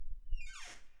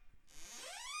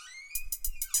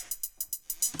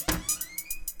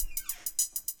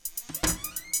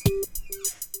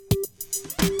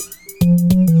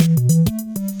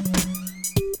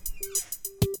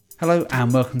Hello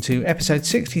and welcome to episode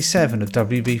 67 of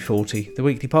WB40, the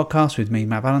weekly podcast with me,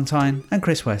 Matt Valentine, and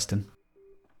Chris Weston.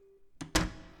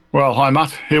 Well, hi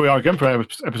Matt. Here we are again for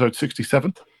episode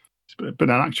 67. It's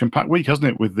been an action-packed week, hasn't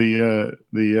it, with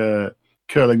the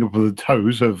curling up of the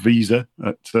toes of Visa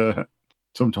at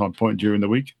some time point during the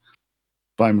week,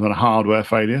 blamed on a hardware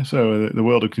failure. So the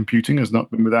world of computing has not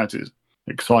been without its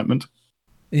excitement.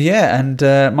 Yeah, and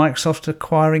Microsoft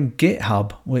acquiring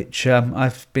GitHub, which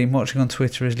I've been watching on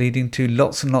Twitter, is leading to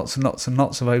lots and lots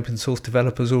of open source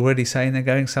developers already saying they're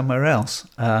going somewhere else,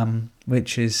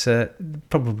 which is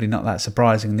probably not that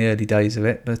surprising in the early days of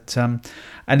it, but an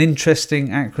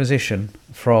interesting acquisition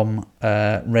from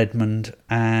Redmond,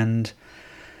 and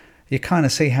you kind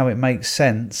of see how it makes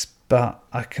sense. But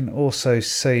I can also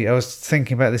see, I was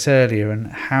thinking about this earlier, and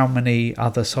how many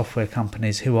other software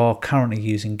companies who are currently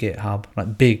using GitHub,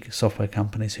 like big software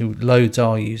companies who loads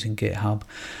are using GitHub,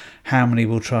 how many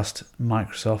will trust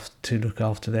Microsoft to look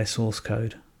after their source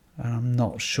code? And I'm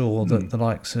not sure that the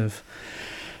likes of,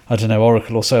 I don't know,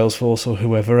 Oracle or Salesforce or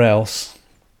whoever else,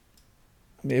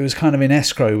 it was kind of in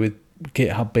escrow with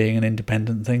GitHub being an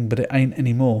independent thing, but it ain't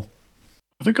anymore.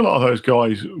 I think a lot of those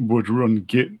guys would run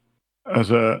Git as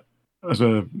their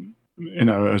own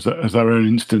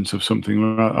instance of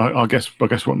something. I guess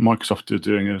what Microsoft is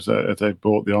doing is they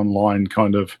bought the online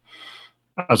kind of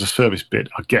as a service bit.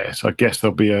 I guess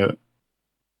there'll be a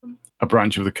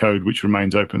branch of the code which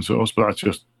remains open source, but that's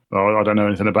just I don't know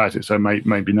anything about it, so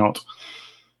maybe not.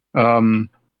 I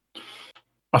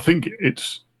think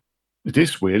it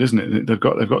is weird, isn't it? They've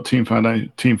got Team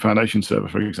Foundation Server,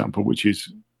 for example, which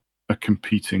is a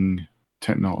competing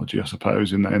technology, I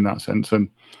suppose, in that sense, and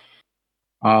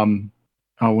I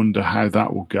wonder how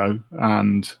that will go.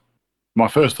 And my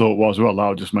first thought was, well,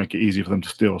 that'll just make it easy for them to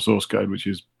steal source code, which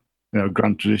is, a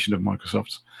grand tradition of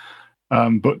Microsoft's.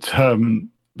 But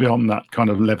beyond that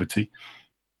kind of levity,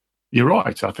 you're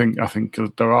right. I think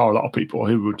there are a lot of people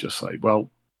who would just say, well,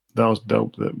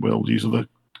 we'll use other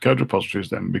code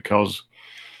repositories then, because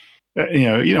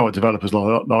you know what developers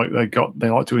like.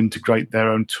 They like to integrate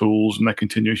their own tools and their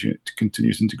continuous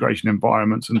integration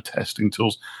environments and testing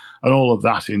tools and all of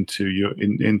that into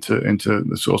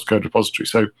the source code repository.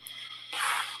 So,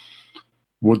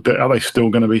 are they still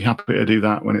going to be happy to do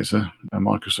that when it's a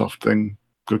Microsoft thing?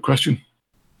 Good question.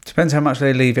 Depends how much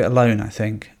they leave it alone, I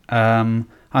think. I'm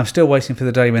still waiting for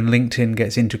the day when LinkedIn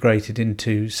gets integrated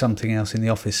into something else in the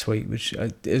Office suite, which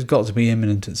has got to be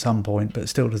imminent at some point, but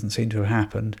still doesn't seem to have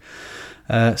happened.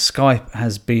 Skype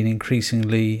has been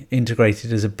increasingly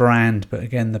integrated as a brand, but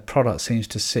again, the product seems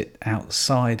to sit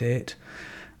outside it.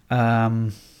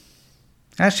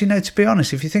 Actually, no, to be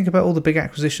honest, if you think about all the big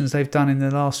acquisitions they've done in the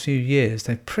last few years,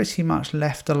 they've pretty much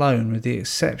left alone, with the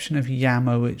exception of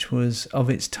Yammer, which was of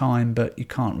its time, but you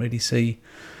can't really see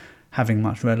having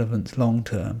much relevance long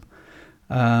term.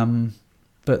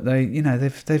 But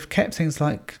they've kept things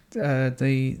like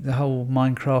the whole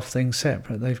Minecraft thing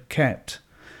separate. They've kept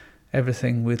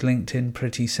everything with LinkedIn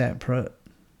pretty separate.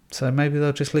 So maybe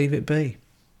they'll just leave it be.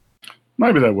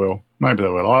 Maybe they will.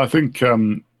 I think,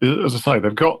 as I say,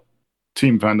 they've got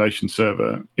Team Foundation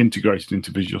Server integrated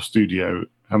into Visual Studio,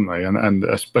 haven't they? And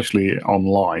especially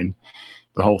online,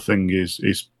 the whole thing is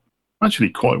actually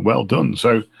quite well done.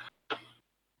 So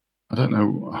I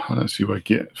don't see where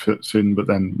Git fits in, but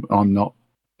then I'm not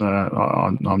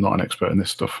an expert in this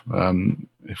stuff.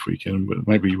 If we can,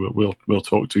 maybe we'll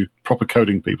talk to proper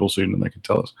coding people soon, and they can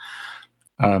tell us.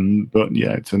 But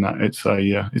yeah,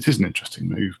 it is an interesting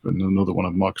move, but another one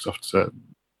of Microsoft's.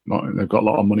 They've got a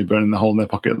lot of money burning the hole in their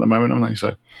pocket at the moment, haven't they?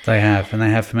 So they have, and they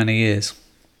have for many years.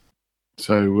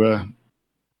 So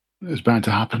it's bound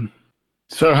to happen.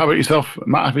 So how about yourself,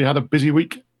 Matt? Have you had a busy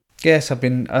week? Yes, I've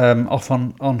been off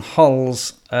on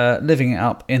Hulls, living it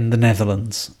up in the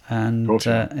Netherlands, and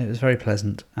it was very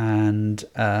pleasant. And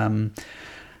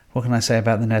what can I say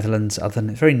about the Netherlands other than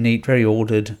it's very neat, very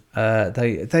ordered.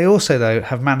 They also, though,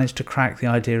 have managed to crack the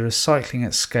idea of cycling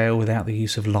at scale without the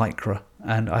use of Lycra,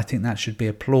 and I think that should be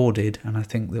applauded, and I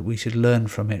think that we should learn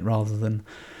from it rather than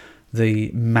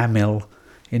the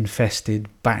mammal-infested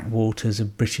backwaters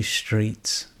of British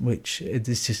streets, which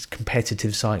is just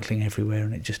competitive cycling everywhere,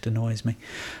 and it just annoys me.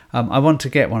 I want to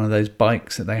get one of those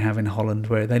bikes that they have in Holland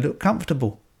where they look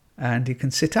comfortable and you can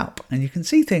sit up and you can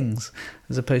see things,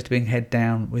 as opposed to being head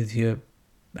down with your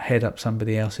head up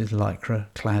somebody else's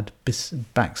Lycra-clad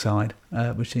backside,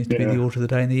 which seems to be the order of the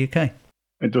day in the UK.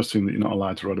 It does seem that you're not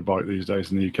allowed to ride a bike these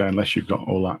days in the UK unless you've got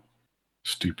all that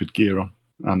stupid gear on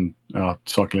and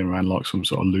cycling around like some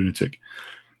sort of lunatic.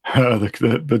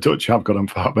 The Dutch have got a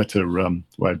far better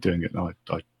way of doing it. I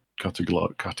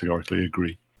categorically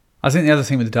agree. I think the other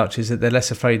thing with the Dutch is that they're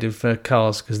less afraid of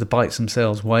cars because the bikes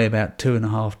themselves weigh about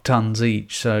 2.5 tons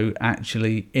each. So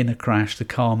actually, in a crash, the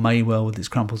car may well, with its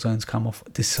crumple zones, come off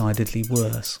decidedly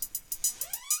worse.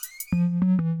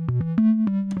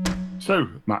 So,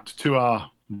 Matt, to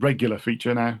our regular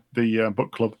feature now, the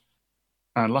book club.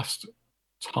 And last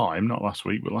time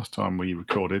we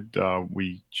recorded,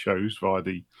 we chose via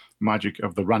the magic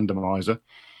of the randomizer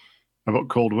a book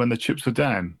called When the Chips Are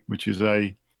Down, which is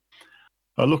a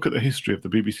look at the history of the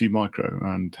BBC Micro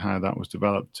and how that was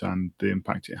developed and the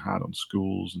impact it had on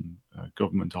schools and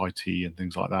government IT and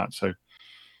things like that. So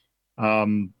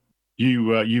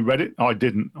you read it. I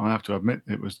didn't. I have to admit,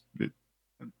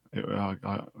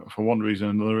 I, for one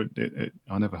reason or another,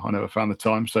 I never found the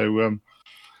time. So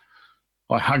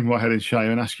I hang my head in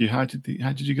shame and ask you, how did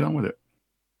you get on with it?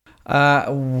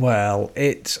 Well,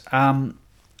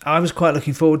 I was quite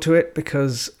looking forward to it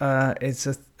because it's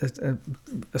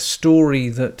a story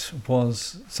that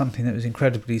was something that was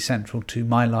incredibly central to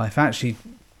my life. Actually,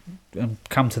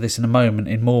 come to this in a moment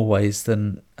in more ways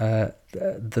than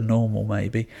the normal,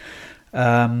 maybe.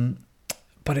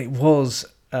 But it was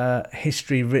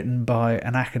history written by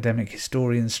an academic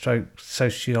historian, stroke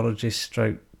sociologist,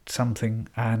 stroke something,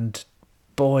 and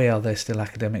boy, are there still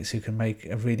academics who can make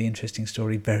a really interesting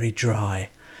story very dry.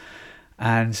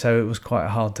 And so it was quite a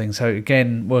hard thing. So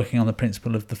again, working on the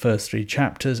principle of the first 3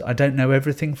 chapters. I don't know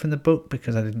everything from the book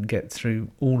because I didn't get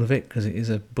through all of it, because it is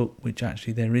a book which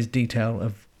actually there is detail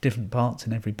of different parts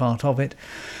in every part of it.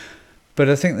 But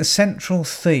I think the central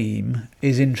theme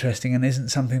is interesting and isn't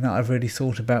something that I've really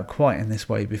thought about quite in this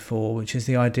way before, which is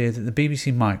the idea that the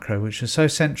BBC Micro, which was so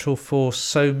central for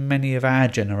so many of our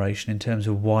generation in terms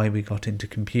of why we got into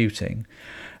computing,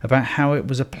 about how it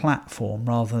was a platform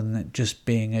rather than it just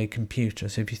being a computer.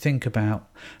 So if you think about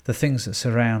the things that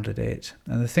surrounded it,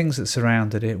 and the things that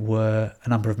surrounded it were a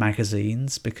number of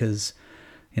magazines, because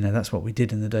that's what we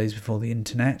did in the days before the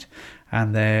internet.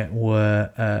 And there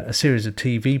were a series of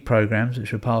TV programmes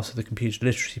which were part of the computer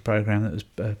literacy programme that was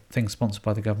a thing sponsored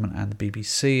by the government and the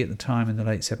BBC at the time in the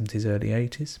late 70s, early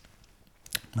 80s.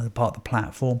 As part of the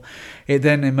platform. It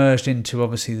then emerged into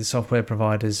obviously the software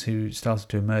providers who started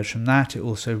to emerge from that. It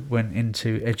also went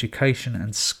into education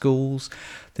and schools.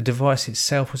 The device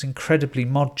itself was incredibly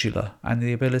modular, and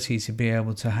the ability to be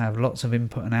able to have lots of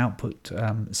input and output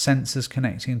sensors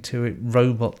connecting to it,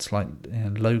 robots like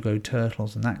Logo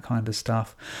Turtles and that kind of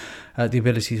stuff. The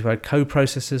ability to add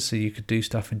co-processors so you could do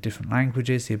stuff in different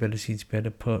languages. The ability to be able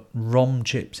to put ROM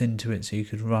chips into it so you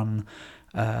could run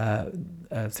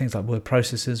things like word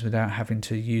processors without having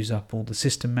to use up all the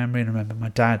system memory. And I remember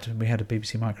we had a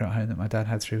BBC Micro at home that my dad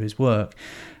had through his work,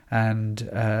 and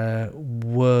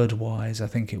WordWise, I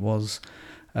think it was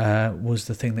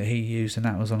the thing that he used, and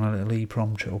that was on a little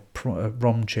EEPROM chip or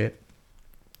ROM chip.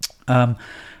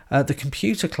 The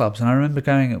computer clubs, and I remember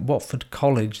going at Watford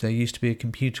College, there used to be a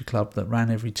computer club that ran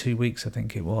every 2 weeks, I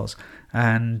think it was,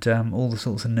 and all the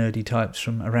sorts of nerdy types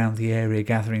from around the area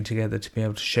gathering together to be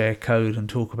able to share code and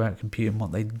talk about computing,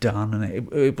 what they'd done.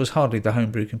 And it was hardly the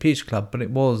homebrew computer club, but it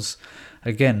was,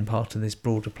 again, part of this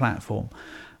broader platform.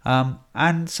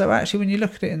 And so actually when you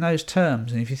look at it in those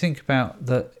terms, and if you think about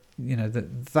that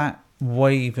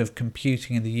wave of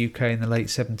computing in the UK in the late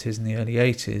 70s and the early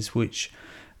 80s, which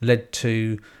led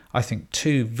to, I think,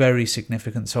 2 very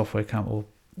significant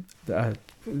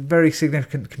very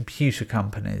significant computer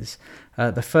companies.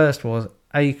 The first was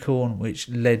Acorn, which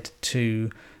led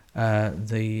to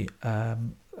the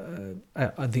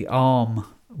ARM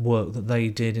work that they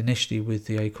did initially with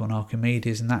the Acorn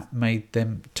Archimedes, and that made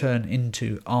them turn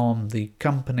into ARM, the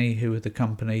company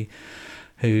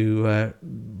who a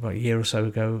year or so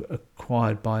ago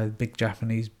acquired by a big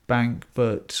Japanese bank,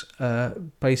 but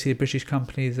basically a British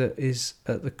company that is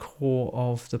at the core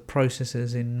of the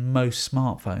processors in most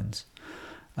smartphones.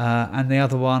 And the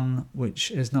other one, which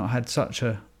has not had such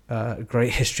a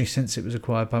great history since it was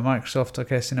acquired by Microsoft, I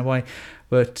guess, in a way,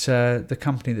 but the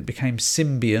company that became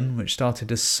Symbian, which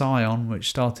started as Psion, which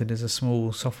started as a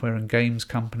small software and games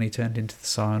company, turned into the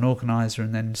Psion Organizer,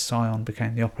 and then Psion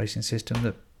became the operating system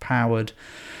that powered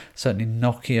certainly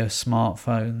Nokia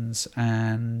smartphones,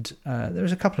 and there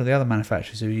was a couple of the other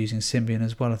manufacturers who were using Symbian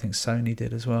as well. I think Sony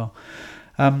did as well.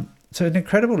 So an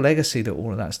incredible legacy that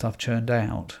all of that stuff churned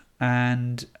out.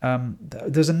 And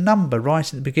there's a number right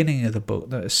at the beginning of the book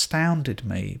that astounded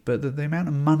me, but the amount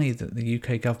of money that the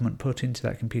UK government put into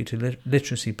that computer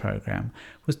literacy programme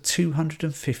was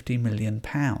 £250 million.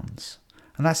 And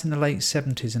that's in the late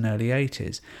 70s and early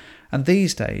 80s. And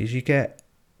these days you get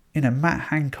Matt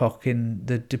Hancock in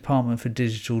the Department for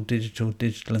Digital,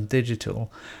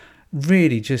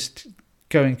 really just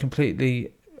going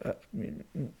completely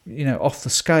off the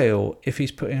scale if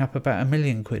he's putting up about £1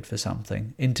 million for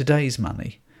something in today's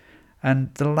money.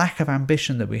 And the lack of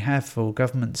ambition that we have for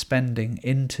government spending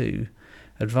into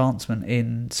advancement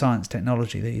in science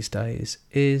technology these days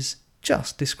is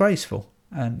just disgraceful.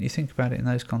 And you think about it in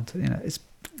those contexts,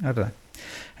 I don't know.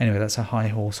 Anyway, that's a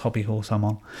hobby horse I'm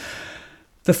on.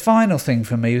 The final thing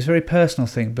for me was a very personal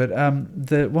thing, but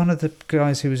one of the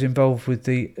guys who was involved with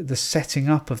the setting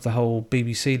up of the whole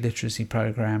BBC literacy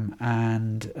programme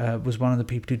and was one of the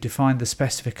people who defined the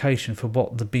specification for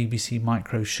what the BBC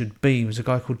Micro should be was a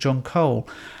guy called John Cole.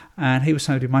 And he was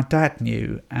somebody my dad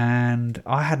knew, and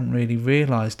I hadn't really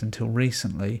realised until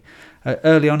recently.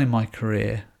 Early on in my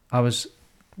career, I was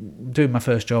doing my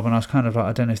first job and I was kind of like,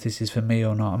 I don't know if this is for me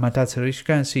or not. And my dad said, you should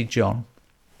go and see John.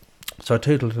 So I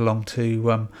tootled along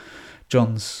to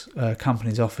John's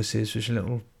company's offices, which are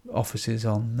little offices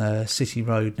on City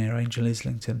Road near Angel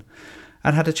Islington,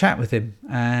 and had a chat with him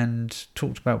and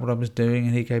talked about what I was doing,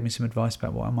 and he gave me some advice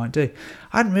about what I might do.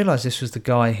 I hadn't realised this was the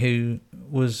guy who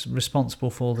was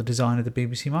responsible for the design of the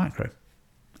BBC Micro.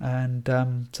 And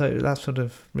so that sort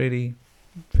of really,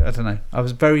 I don't know, I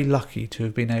was very lucky to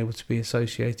have been able to be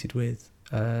associated with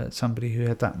somebody who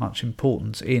had that much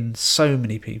importance in so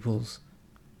many people's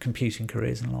computing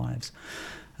careers and lives.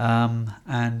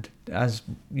 And as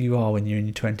you are when you're in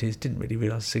your 20s, didn't really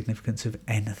realise the significance of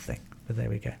anything. But there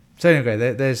we go. So anyway,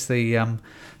 there's the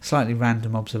slightly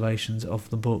random observations of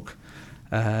the book,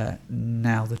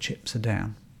 Now the Chips Are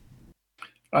Down.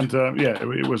 And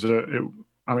it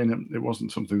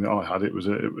wasn't something that I had. It was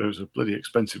a bloody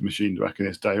expensive machine back in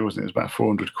its day, wasn't it? It was about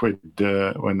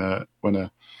 £400 when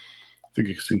I think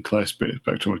a Sinclair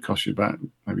Spectrum would cost you about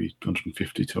maybe £150,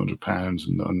 £200,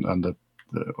 and the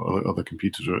other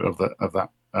computers of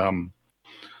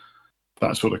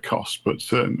that sort of cost. But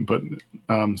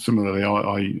similarly,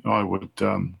 I would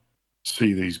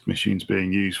see these machines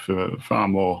being used for far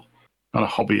more kind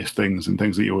of hobbyist things and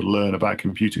things that you would learn about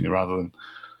computing rather than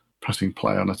pressing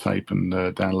play on a tape and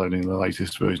downloading the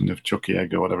latest version of Chucky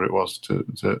Egg or whatever it was to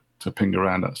ping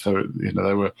around at. So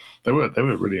they were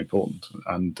really important,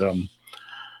 and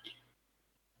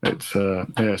it's a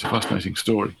fascinating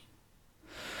story.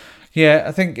 Yeah,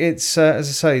 I think it's, as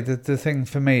I say, the thing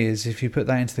for me is if you put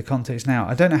that into the context now,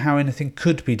 I don't know how anything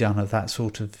could be done of that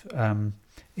sort of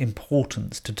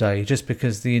importance today, just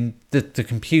because the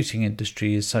computing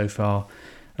industry is so far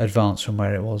advanced from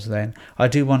where it was then. I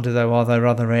do wonder, though, are there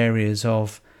other areas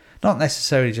of, not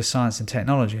necessarily just science and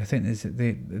technology. I think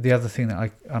the other thing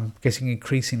that I'm getting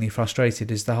increasingly frustrated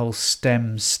is the whole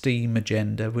STEM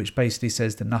agenda, which basically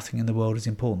says that nothing in the world is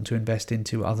important to invest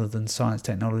into other than science,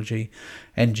 technology,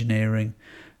 engineering,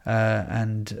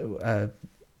 and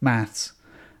maths,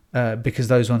 because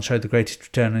those ones show the greatest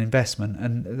return on investment.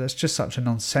 And that's just such a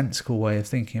nonsensical way of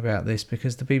thinking about this,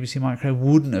 because the BBC Micro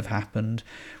wouldn't have happened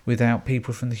without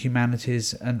people from the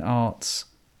humanities and arts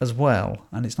as well.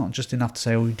 And it's not just enough to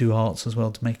say, we do arts as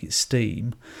well to make it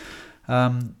STEAM.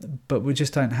 But we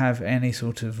just don't have any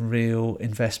sort of real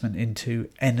investment into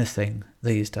anything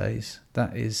these days.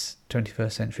 That is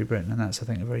 21st century Britain, and that's, I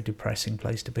think, a very depressing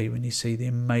place to be when you see the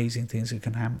amazing things that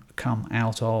can come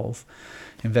out of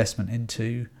investment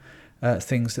into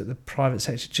things that the private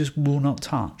sector just will not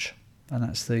touch. And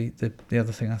that's the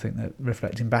other thing, I think, that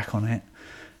reflecting back on it,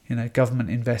 government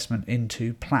investment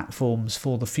into platforms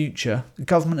for the future.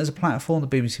 Government as a platform, the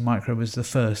BBC Micro was the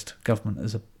first government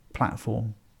as a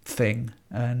platform thing,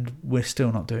 and we're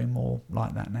still not doing more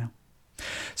like that now.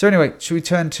 So anyway, should we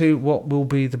turn to what will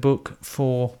be the book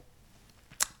for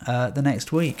the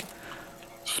next week?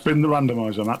 Spin the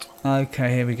randomizer, Matt.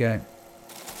 Okay, here we go.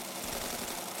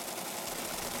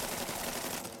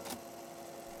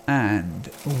 And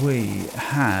we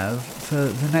have, for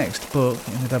the next book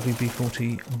in the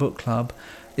WB40 book club,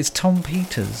 it's Tom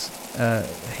Peters.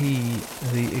 He,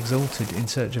 the exalted In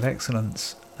Search of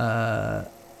Excellence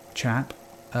chap,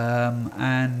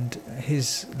 and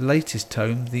his latest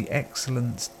tome, The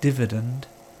Excellence Dividend,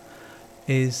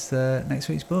 is next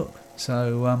week's book.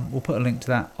 So we'll put a link to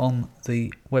that on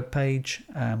the webpage,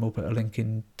 and we'll put a link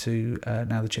into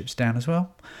Now the Chips Down as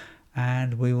well.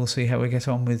 And we will see how we get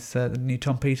on with the new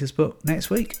Tom Peters book next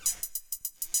week.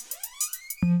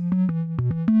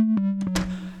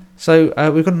 So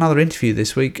we've got another interview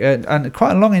this week, and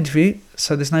quite a long interview,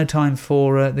 so there's no time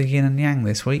for the yin and yang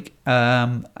this week.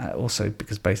 Also,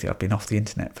 because basically I've been off the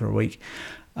internet for a week.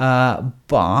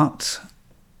 But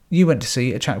you went to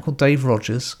see a chap called Dave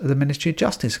Rogers at the Ministry of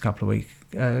Justice a couple of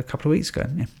weeks ago,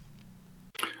 didn't you?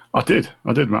 I did,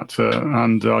 Matt,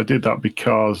 and I did that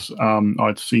because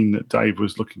I'd seen that Dave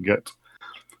was looking at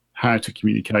how to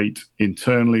communicate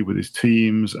internally with his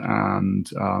teams, and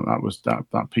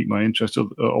that piqued my interest.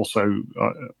 Also,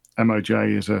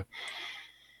 MOJ is a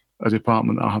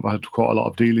department that I have had quite a lot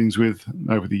of dealings with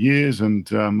over the years, and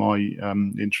my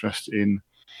interest in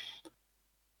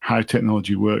how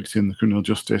technology works in the criminal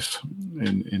justice,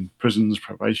 in prisons,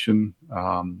 probation,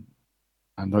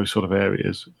 and those sort of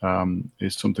areas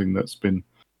is something that's been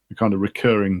a kind of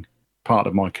recurring part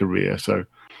of my career. So,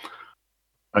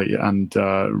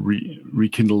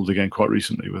 rekindled again quite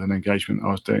recently with an engagement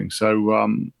I was doing. So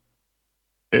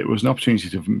it was an opportunity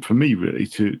for me really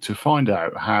to find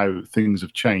out how things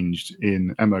have changed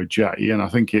in MOJ, and I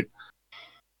think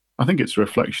it's a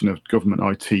reflection of government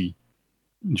IT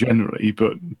generally,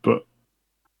 but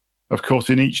of course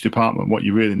in each department what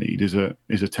you really need is a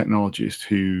technologist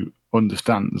who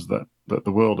understands that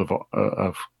the world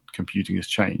of computing has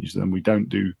changed, and we can't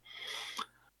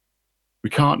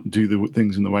do the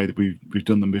things in the way that we've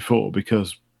done them before,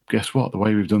 because guess what? The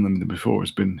way we've done them before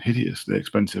has been hideously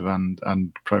expensive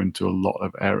and prone to a lot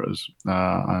of errors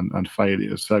and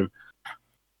failures. So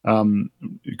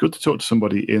good to talk to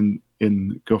somebody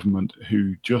in government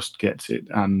who just gets it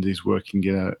and is working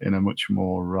in a much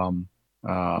more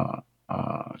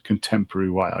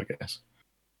contemporary way, I guess.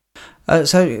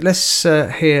 So let's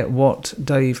hear what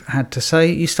Dave had to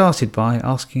say. You started by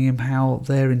asking him how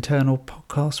their internal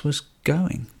podcast was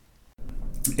going.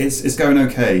 It's going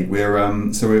okay.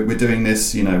 We're doing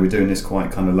this. We're doing this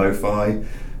quite kind of lo-fi.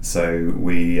 So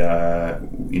we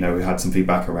had some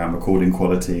feedback around recording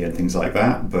quality and things like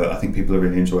that. But I think people are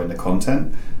really enjoying the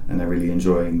content, and they're really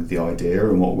enjoying the idea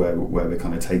and where we're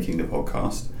kind of taking the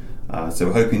podcast. So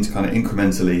we're hoping to kind of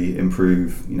incrementally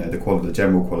improve, the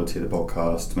general quality of the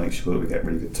podcast, to make sure that we get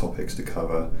really good topics to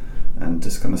cover, and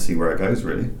just kind of see where it goes,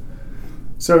 really.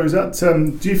 So is that?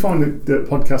 Do you find that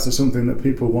podcasts are something that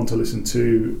people want to listen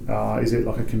to? Is it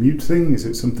like a commute thing? Is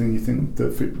it something you think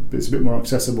that it's a bit more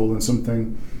accessible than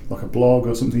something like a blog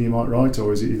or something you might write,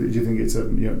 or do you think it's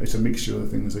a mixture of the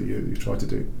things that you try to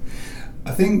do?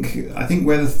 I think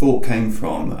where the thought came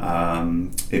from,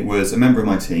 it was a member of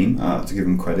my team. To give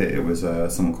him credit, it was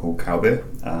someone called Calbit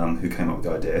who came up with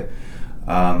the idea.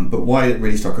 But why it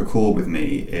really struck a chord with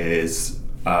me is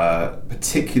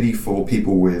particularly for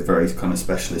people with very kind of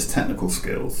specialist technical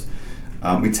skills.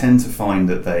 We tend to find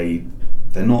that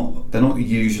they're not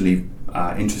usually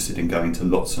interested in going to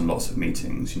lots and lots of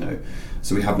meetings.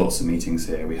 So we have lots of meetings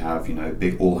here. We have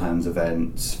big all hands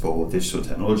events for digital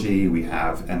technology. We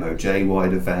have MOJ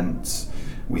wide events.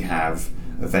 We have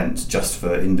events just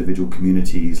for individual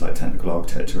communities like technical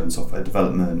architecture and software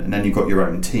development. And then you've got your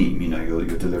own team. You're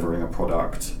delivering a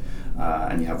product.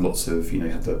 And you have lots of, you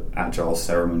have the agile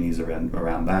ceremonies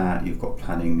around that. You've got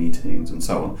planning meetings and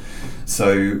so on.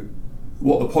 So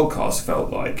what the podcast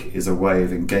felt like is a way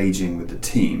of engaging with the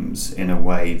teams in a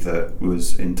way that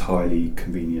was entirely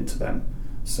convenient to them.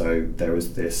 So there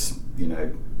was this,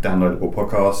 downloadable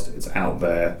podcast. It's out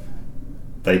there.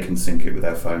 They can sync it with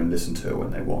their phone, listen to it when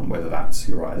they want, whether that's,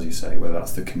 you're right, as you say, whether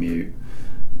that's the commute,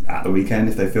 at the weekend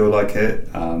if they feel like it.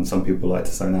 Some people like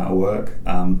to zone out of work,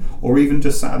 or even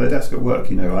just sat at their desk at work.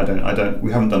 We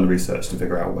haven't done the research to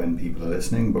figure out when people are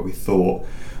listening, but we thought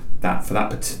that for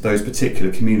those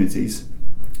particular communities,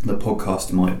 the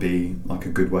podcast might be like a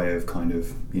good way of kind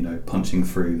of punching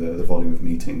through the volume of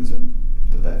meetings and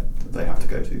that they have to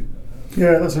go to.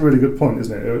 Yeah, that's a really good point,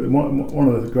 isn't it? One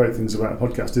of the great things about a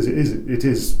podcast is it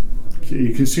is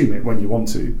you consume it when you want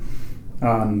to.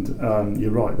 And you're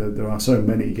right, there are so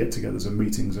many get-togethers and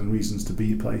meetings and reasons to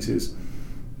be places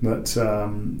that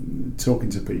talking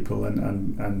to people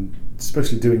and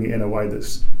especially doing it in a way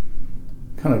that's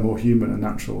kind of more human and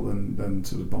natural than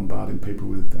sort of bombarding people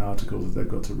with articles that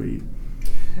they've got to read.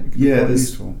 Yeah,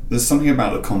 there's something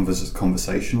about the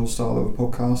conversational style of a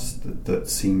podcast that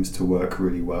seems to work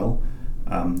really well.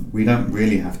 We don't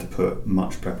really have to put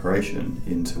much preparation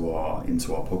into our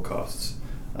podcasts.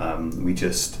 We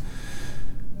just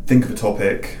think of a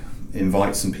topic,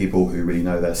 invite some people who really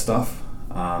know their stuff,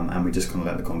 and we just kind of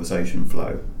let the conversation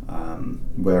flow.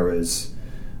 Whereas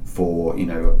for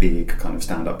a big kind of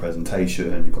stand-up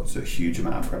presentation, you've got a huge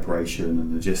amount of preparation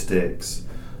and logistics,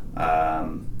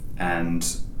 and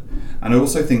I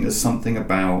also think there's something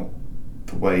about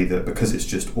the way that because it's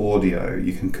just audio,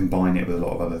 you can combine it with a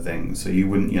lot of other things. So you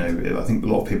wouldn't, I think a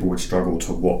lot of people would struggle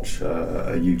to watch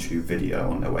a YouTube video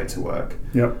on their way to work.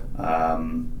 Yep.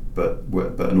 But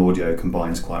an audio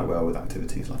combines quite well with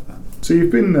activities like that. So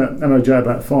you've been at MOJ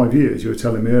about 5 years. You were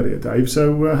telling me earlier, Dave.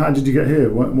 So how did you get here?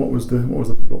 What was the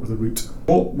route?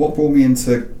 What brought me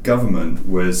into government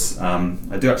was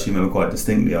I do actually remember quite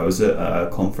distinctly. I was at a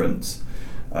conference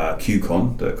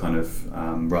QCon that kind of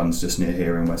runs just near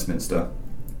here in Westminster.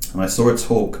 And I saw a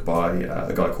talk by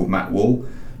a guy called Matt Wall,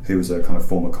 who was a kind of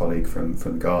former colleague from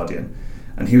The Guardian.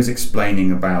 And he was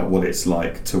explaining about what it's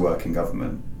like to work in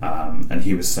government. And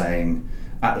he was saying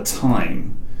at the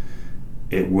time,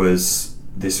 it was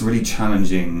this really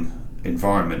challenging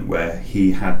environment where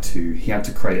he had to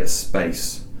create a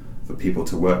space for people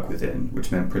to work within,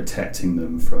 which meant protecting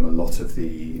them from a lot of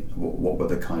what were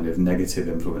the kind of negative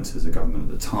influences of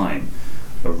government at the time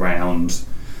around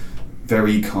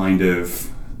very kind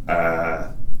of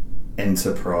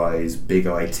enterprise, big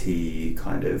IT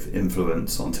kind of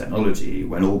influence on technology,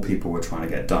 when all people were trying to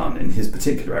get done in his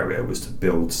particular area was to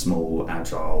build small,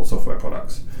 agile software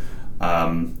products.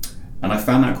 And I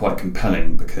found that quite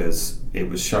compelling because it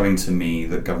was showing to me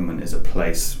that government is a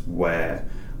place where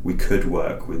we could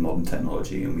work with modern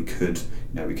technology, and we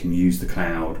can use the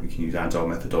cloud, we can use agile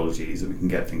methodologies, and we can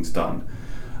get things done.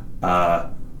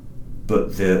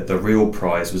 But the real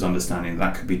prize was understanding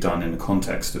that could be done in the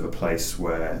context of a place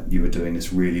where you were doing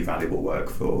this really valuable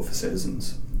work for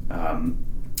citizens.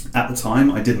 At the time,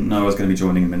 I didn't know I was going to be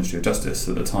joining the Ministry of Justice.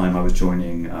 At the time, I was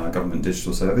joining Government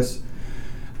Digital Service,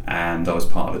 and I was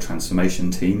part of the transformation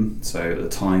team. So at the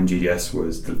time, GDS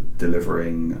was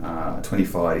delivering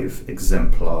 25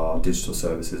 exemplar digital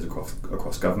services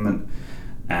across government,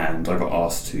 and I got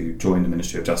asked to join the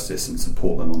Ministry of Justice and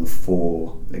support them on the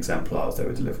 4 exemplars they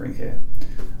were delivering here.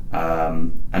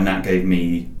 And that gave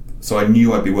me, so I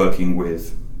knew I'd be working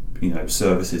with,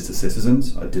 services to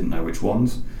citizens. I didn't know which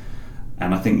ones.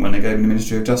 And I think when they gave me the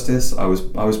Ministry of Justice, I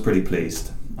was pretty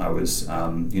pleased. I was,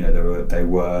 they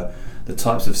were the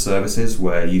types of services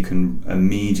where you can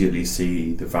immediately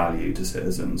see the value to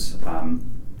citizens.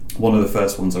 One of the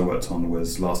first ones I worked on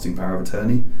was lasting power of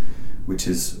attorney, which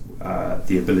is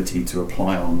the ability to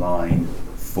apply online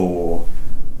for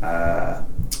a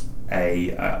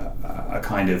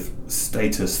kind of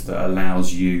status that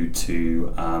allows you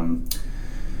to,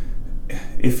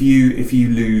 if you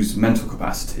lose mental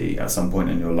capacity at some point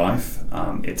in your life,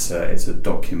 it's a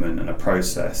document and a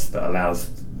process that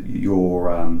allows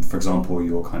your, for example,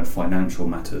 your kind of financial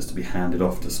matters to be handed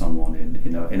off to someone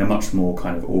in a much more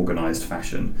kind of organised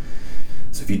fashion.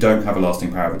 So if you don't have a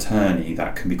lasting power of attorney,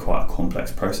 that can be quite a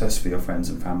complex process for your friends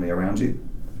and family around you.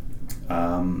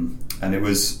 And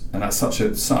that's such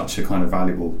a kind of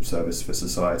valuable service for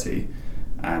society,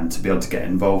 and to be able to get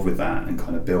involved with that and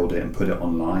kind of build it and put it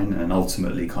online and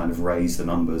ultimately kind of raise the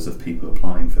numbers of people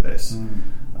applying for this.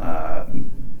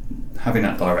 Having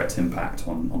that direct impact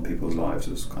on people's lives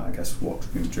was, I guess, what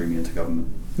drew me into government.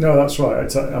 No, that's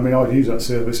right. I use that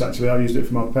service actually. I used it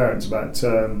for my parents about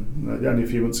only a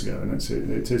few months ago, and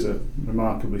it is a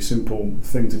remarkably simple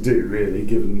thing to do, really,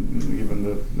 given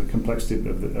the complexity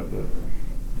of the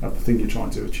thing you're trying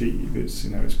to achieve. It's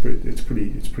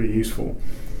pretty useful,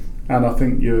 and I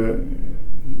think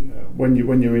when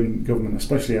you're in government,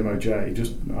 especially MOJ,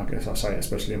 I guess I say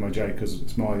especially MOJ because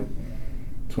it's one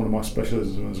of my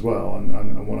specialisms as well,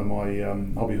 and one of my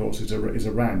hobby horses is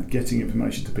around getting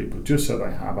information to people just so they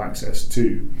have access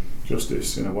to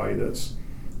justice in a way that's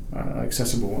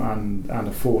accessible and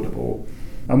affordable.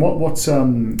 And what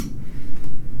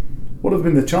have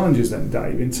been the challenges then,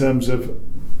 Dave, in terms of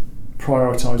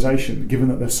prioritisation? Given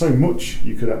that there's so much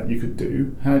you could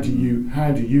do, how do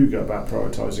you go about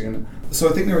prioritising? And so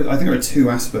I think there are 2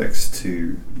 aspects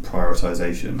to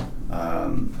prioritisation.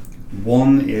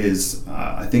 One is,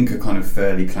 I think, a kind of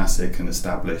fairly classic and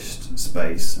established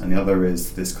space, and the other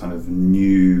is this kind of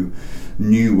new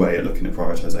way of looking at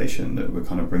prioritisation that we're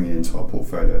kind of bringing into our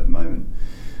portfolio at the moment.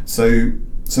 So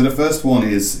the first one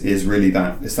is really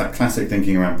it's that classic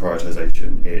thinking around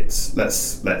prioritisation. It's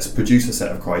let's produce a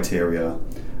set of criteria,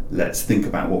 let's think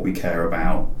about what we care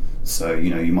about. So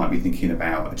you might be thinking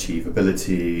about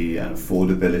achievability and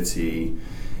affordability.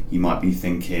 You might be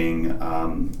thinking,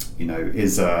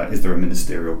 is there a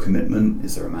ministerial commitment?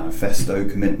 Is there a manifesto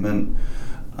commitment?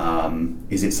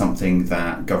 Is it something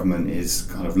that government is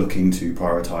kind of looking to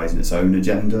prioritise in its own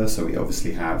agenda? So we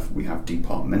obviously have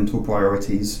departmental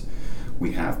priorities.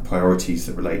 We have priorities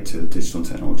that relate to the digital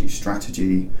technology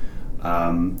strategy.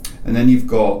 And then you've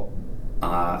got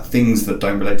things that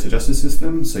don't relate to the justice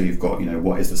system. So you've got,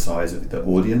 what is the size of the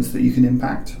audience that you can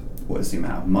impact? What is the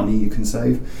amount of money you can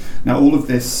save? Now, all of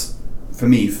this, for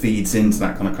me, feeds into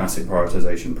that kind of classic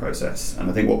prioritisation process. And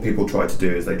I think what people try to do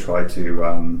is they try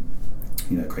to,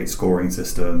 create scoring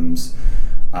systems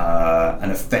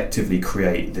and effectively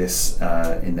create this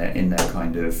in their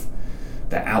kind of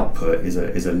their output is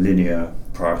a linear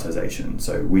prioritisation.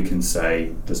 So we can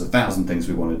say there's 1,000 things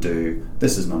we want to do.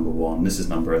 This is number 1. This is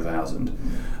number 1,000.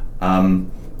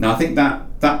 Now, I think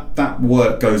that that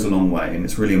work goes a long way, and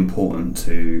it's really important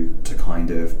to kind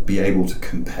of be able to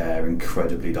compare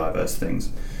incredibly diverse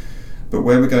things. But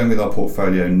where we're going with our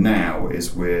portfolio now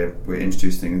is we're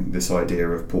introducing this idea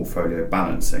of portfolio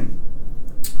balancing.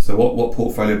 So what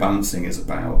portfolio balancing is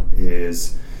about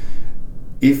is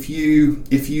if you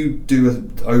do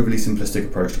an overly simplistic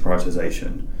approach to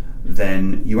prioritization,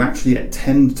 then you actually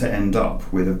tend to end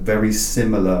up with a very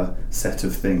similar set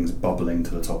of things bubbling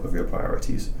to the top of your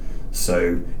priorities.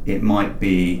 So it might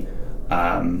be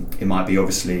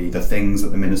obviously the things that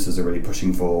the ministers are really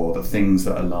pushing for, the things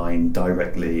that align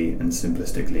directly and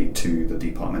simplistically to the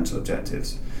departmental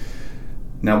objectives.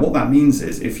 Now, what that means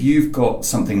is if you've got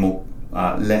something more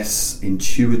less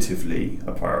intuitively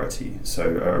a priority, so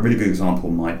a really good example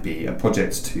might be a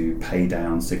project to pay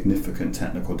down significant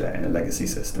technical debt in a legacy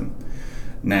system.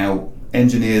 Now,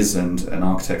 engineers and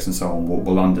architects and so on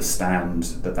will understand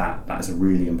that is a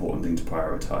really important thing to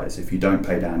prioritize. If you don't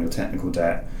pay down your technical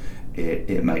debt,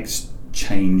 it makes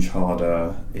change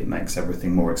harder, it makes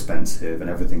everything more expensive and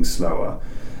everything slower.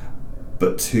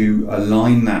 But to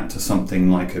align that to something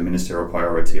like a ministerial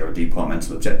priority or a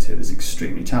departmental objective is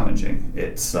extremely challenging.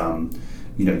 It's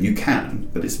you can,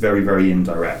 but it's very, very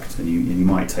indirect, and you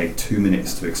might take 2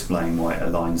 minutes to explain why it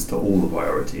aligns to all the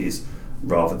priorities,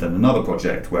 rather than another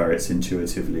project where it's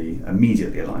intuitively,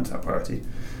 immediately aligned to that priority.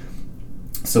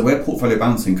 So where portfolio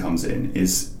balancing comes in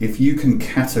is if you can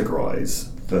categorize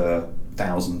the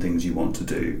 1,000 things you want to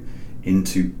do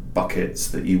into buckets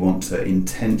that you want to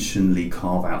intentionally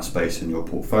carve out space in your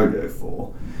portfolio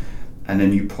for, and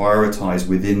then you prioritize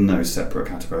within those separate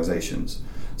categorizations.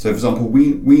 So for example,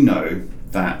 we know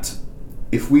that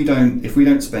if we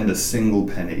don't spend a single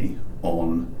penny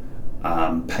on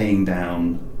paying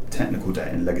down technical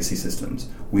debt in legacy systems,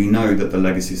 we know that the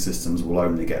legacy systems will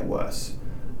only get worse.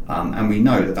 And we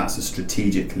know that that's a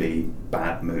strategically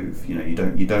bad move. You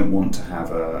don't want to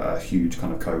have a huge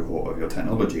kind of cohort of your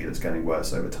technology that's getting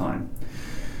worse over time.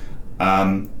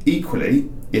 Equally,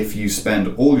 if you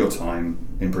spend all your time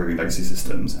improving legacy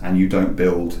systems and you don't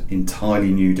build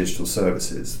entirely new digital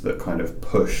services that kind of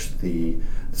push the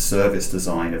service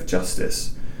design of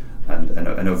justice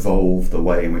and evolve the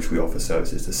way in which we offer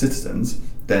services to citizens,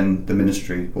 then the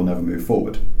ministry will never move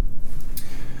forward.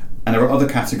 And there are other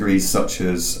categories such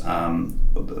as,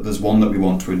 there's one that we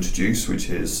want to introduce, which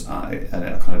is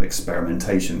a kind of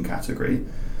experimentation category.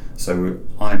 So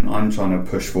I'm trying to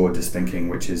push forward this thinking,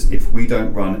 which is if we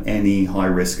don't run any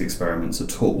high-risk experiments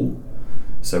at all,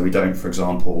 so we don't, for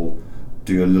example,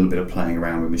 do a little bit of playing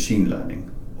around with machine learning,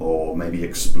 or maybe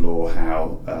explore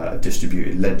how a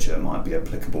distributed ledger might be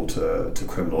applicable to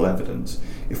criminal evidence.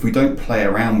 If we don't play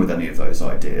around with any of those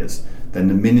ideas, then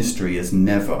the ministry is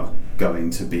never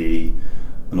going to be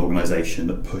an organisation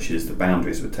that pushes the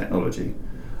boundaries with technology.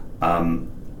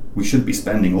 We shouldn't be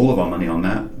spending all of our money on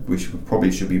that. We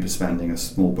probably should be spending a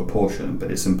small proportion,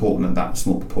 but it's important that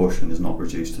small proportion is not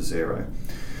reduced to zero.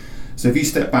 So if you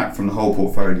step back from the whole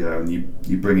portfolio and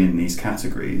you bring in these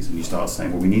categories and you start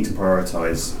saying, well, we need to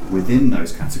prioritise within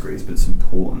those categories, but it's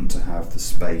important to have the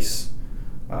space,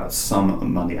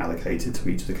 some money allocated to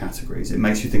each of the categories. It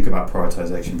makes you think about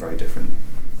prioritisation very differently.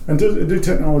 And do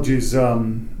technologies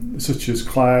such as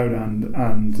cloud and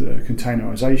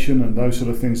containerization and those sort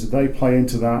of things, do they play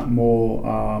into that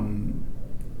more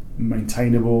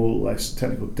maintainable, less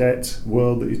technical debt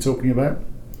world that you're talking about?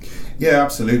 Yeah,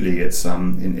 absolutely. It's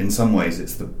in some ways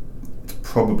it's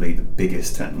probably the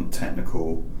biggest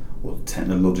technical or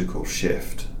technological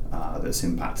shift that's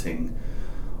impacting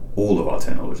all of our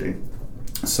technology.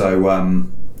 So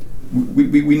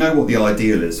we know what the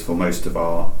ideal is for most of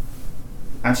our.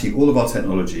 Actually, all of our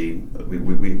technology,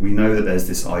 we know that there's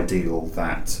this ideal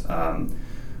that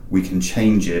we can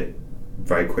change it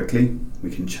very quickly,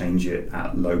 we can change it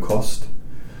at low cost.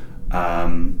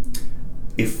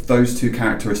 If those two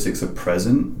characteristics are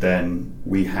present, then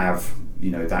we have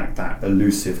that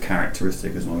elusive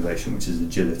characteristic as an organisation, which is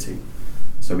agility.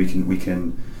 So we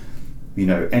can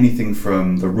anything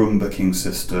from the room booking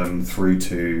system through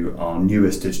to our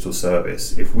newest digital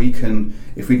service. If we can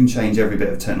change every bit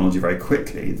of technology very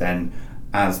quickly, then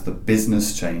as the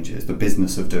business changes, the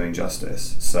business of doing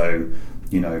justice, so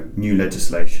new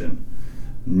legislation,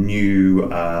 new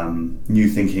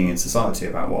thinking in society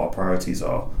about what our priorities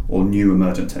are, or new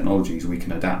emergent technologies, we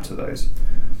can adapt to those.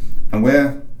 And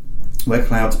where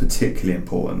cloud's particularly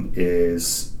important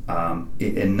is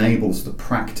it enables the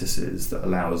practices that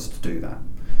allow us to do that.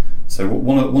 So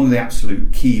one of the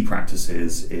absolute key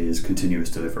practices is continuous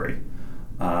delivery.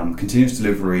 Continuous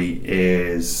delivery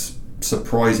is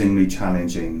surprisingly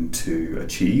challenging to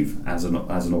achieve as an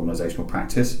organizational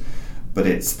practice, but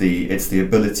it's the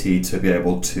ability to be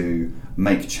able to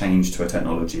make change to a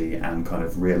technology and kind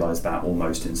of realize that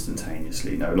almost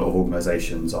instantaneously. A lot of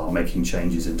organizations are making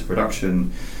changes into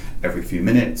production every few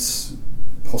minutes,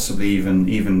 possibly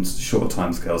even shorter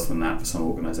timescales than that for some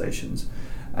organizations.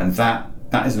 And that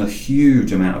is a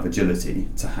huge amount of agility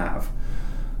to have.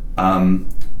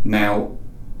 Now,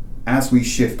 as we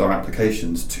shift our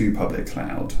applications to public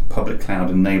cloud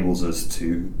enables us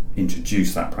to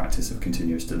introduce that practice of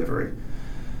continuous delivery.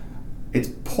 It's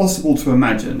possible to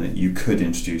imagine that you could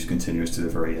introduce continuous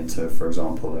delivery into, for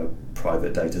example, a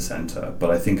private data center, but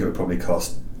I think it would probably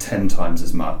cost 10 times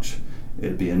as much.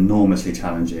 It'd be enormously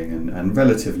challenging and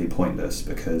relatively pointless,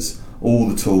 because all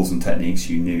the tools and techniques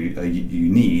you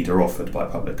need are offered by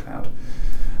public cloud.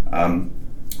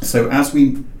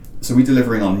 So we're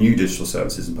delivering on new digital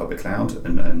services in public cloud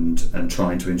and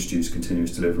trying to introduce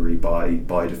continuous delivery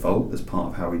by default as part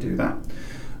of how we do that.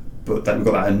 But then we've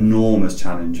got that enormous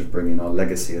challenge of bringing our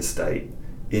legacy estate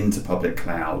into public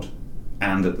cloud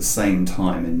and at the same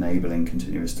time enabling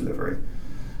continuous delivery.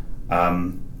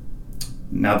 Now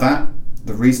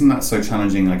the reason that's so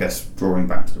challenging, I guess, drawing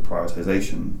back to the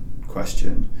prioritization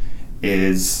question,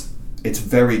 is it's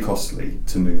very costly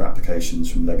to move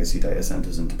applications from legacy data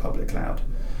centers into public cloud.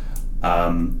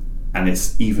 And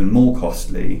it's even more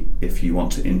costly if you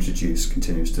want to introduce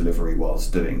continuous delivery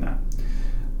whilst doing that.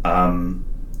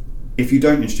 If you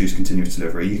don't introduce continuous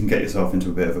delivery, you can get yourself into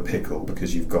a bit of a pickle,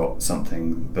 because you've got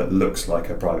something that looks like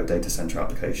a private data center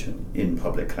application in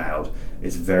public cloud.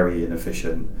 It's very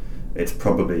inefficient. It's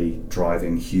probably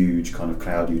driving huge kind of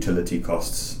cloud utility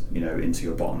costs, into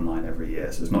your bottom line every year.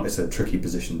 So it's a tricky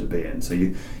position to be in. So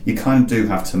you kind of do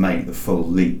have to make the full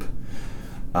leap.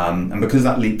 And because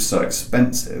that leap's so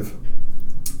expensive,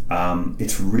 I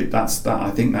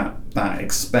think that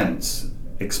expense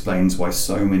explains why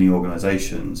so many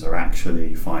organizations are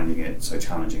actually finding it so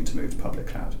challenging to move to public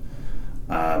cloud.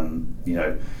 An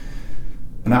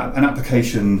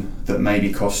application that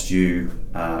maybe cost you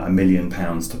 £1 million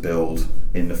to build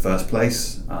in the first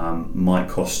place might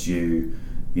cost you,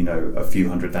 a few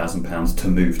 £100,000 to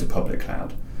move to public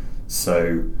cloud.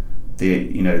 So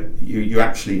you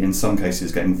actually in some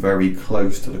cases getting very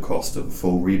close to the cost of a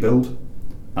full rebuild.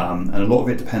 And a lot of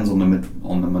it depends on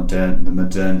the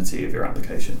modernity of your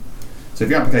application. So if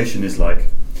your application is like,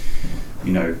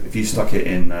 if you stuck it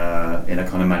in a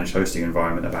kind of managed hosting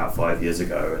environment about 5 years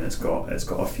ago, and it's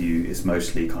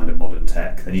mostly kind of modern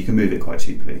tech, then you can move it quite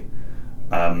cheaply.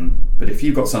 But if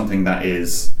you've got something that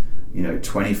is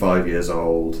 25 years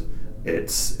old,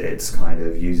 it's kind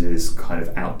of uses kind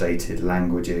of outdated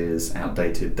languages,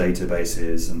 outdated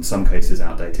databases, and in some cases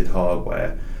outdated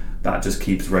hardware, that just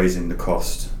keeps raising the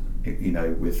cost.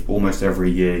 With almost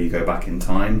every year you go back in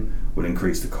time, will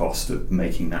increase the cost of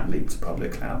making that leap to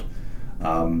public cloud.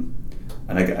 And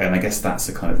I guess that's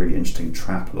a kind of really interesting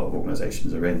trap a lot of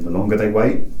organizations are in. The longer they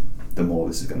wait, the more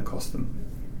this is going to cost them.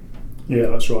 Yeah,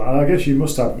 that's right. And I guess you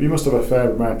must have a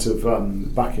fair amount of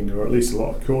backing, or at least a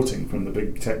lot of courting from the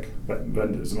big tech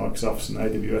vendors, Microsoft and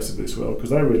AWS of this world, because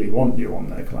they really want you on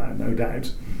their cloud, no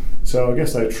doubt. So I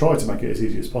guess they try to make it as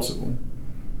easy as possible.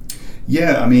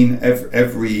 Yeah, I mean,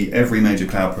 every major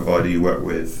cloud provider you work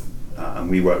with, and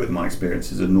we work with, in my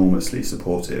experience, is enormously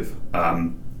supportive.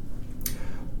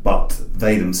 But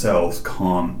they themselves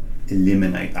can't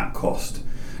eliminate that cost,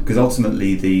 because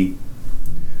ultimately the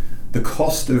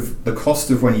cost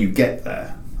of when you get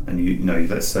there, and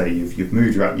let's say you've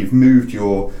moved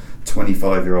your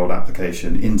 25-year-old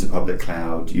application into public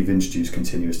cloud, you've introduced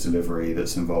continuous delivery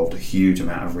that's involved a huge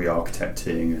amount of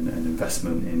re-architecting and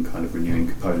investment in kind of renewing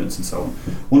components and so on.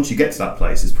 Once you get to that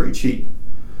place, it's pretty cheap.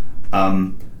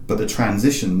 But the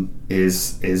transition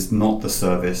is not the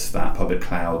service that public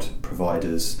cloud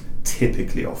providers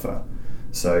typically offer.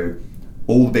 So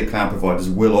all the big cloud providers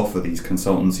will offer these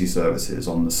consultancy services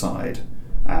on the side,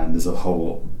 and there's a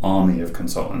whole army of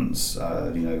consultants.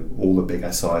 All the big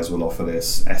SIs will offer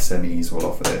this, SMEs will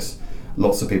offer this.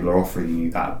 Lots of people are offering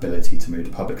you that ability to move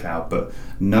to public cloud, but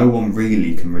no one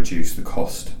really can reduce the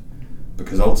cost,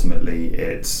 because ultimately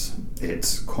it's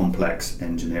complex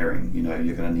engineering.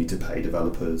 You're going to need to pay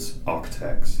developers,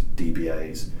 architects,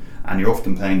 DBAs, and you're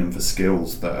often paying them for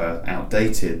skills that are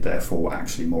outdated, therefore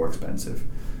actually more expensive.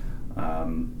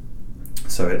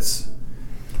 So it's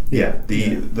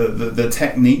the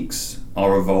techniques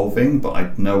are evolving,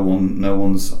 but no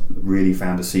one's really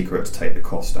found a secret to take the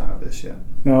cost out of this yet.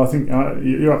 No, I think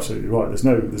you're absolutely right. There's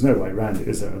no way around it,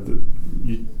 is there?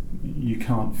 You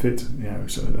can't fit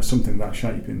something that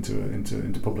shape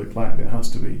into public cloud. It has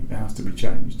to be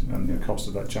changed, and the cost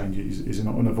of that change is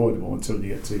not unavoidable until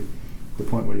you get to the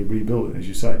point where you rebuild it, as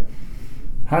you say.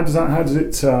 How does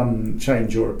it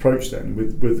change your approach then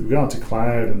with regard to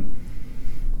cloud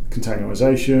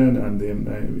containerization and the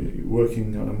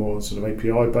working on a more sort of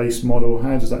API-based model.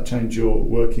 How does that change your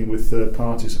working with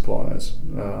third-party suppliers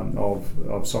of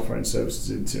software and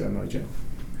services into MOJ?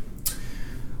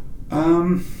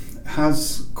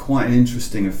 Has quite an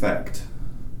interesting effect.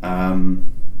 I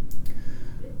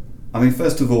mean,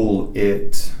 first of all,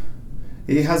 it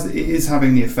is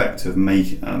having the effect of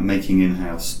making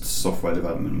in-house software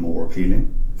development more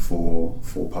appealing for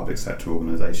public sector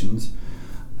organisations.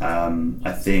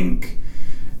 I think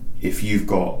if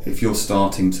you're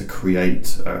starting to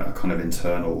create a kind of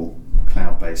internal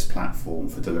cloud-based platform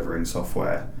for delivering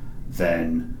software,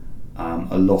 then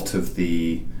a lot of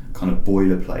the kind of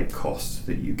boilerplate costs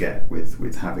that you get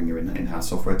with having your in-house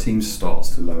software team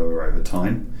starts to lower over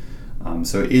time.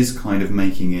 So it is kind of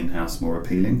making in-house more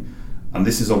appealing. And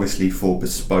this is obviously for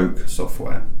bespoke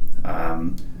software.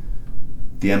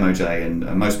 The MOJ and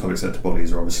most public sector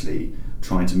bodies are obviously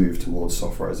trying to move towards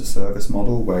software as a service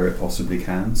model where it possibly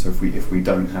can. So if we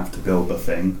don't have to build the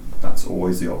thing, that's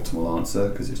always the optimal answer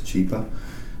because it's cheaper.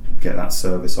 Get that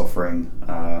service offering,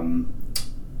 and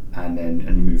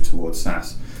you move towards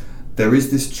SaaS. There is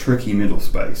this tricky middle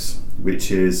space,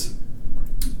 which is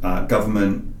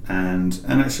government and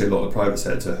actually a lot of the private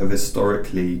sector have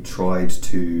historically tried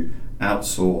to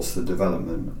outsource the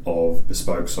development of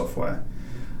bespoke software.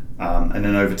 And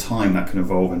then over time that can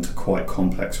evolve into quite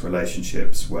complex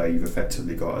relationships where you've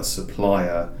effectively got a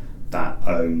supplier that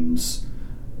owns,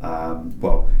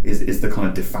 is the kind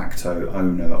of de facto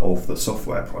owner of the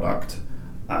software product,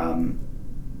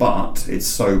 but it's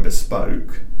so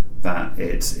bespoke that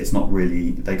it's not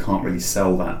really, they can't really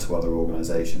sell that to other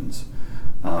organisations.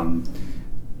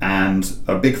 And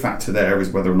a big factor there is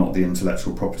whether or not the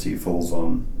intellectual property falls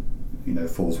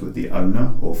with the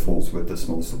owner or falls with the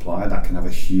small supplier. That can have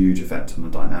a huge effect on the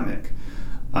dynamic.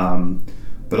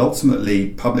 But ultimately,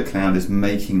 public cloud is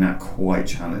making that quite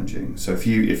challenging. So if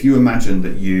you imagine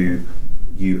that you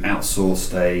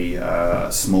outsourced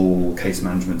a small case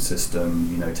management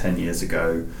system, 10 years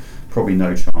ago, probably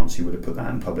no chance you would have put that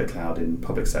in public cloud in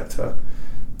public sector.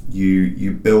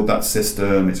 You build that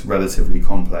system, it's relatively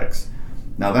complex.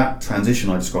 Now that transition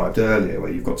I described earlier,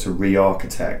 where you've got to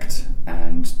re-architect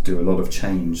and do a lot of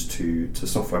change to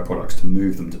software products to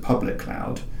move them to public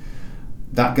cloud,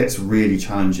 that gets really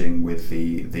challenging with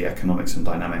the economics and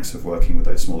dynamics of working with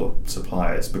those smaller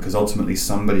suppliers, because ultimately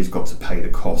somebody's got to pay the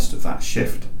cost of that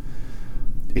shift.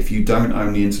 If you don't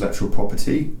own the intellectual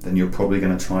property, then you're probably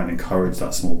going to try and encourage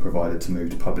that small provider to move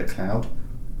to public cloud,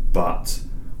 but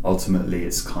ultimately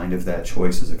it's kind of their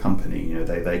choice as a company.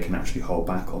 They can actually hold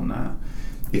back on that.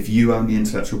 If you own the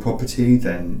intellectual property,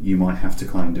 then you might have to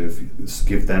kind of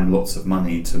give them lots of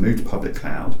money to move to public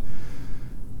cloud.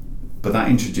 But that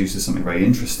introduces something very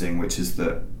interesting, which is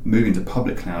that moving to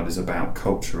public cloud is about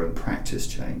culture and practice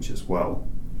change as well.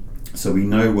 So we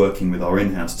know, working with our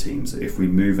in-house teams, that if we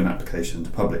move an application to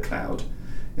public cloud,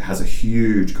 it has a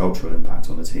huge cultural impact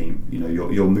on the team.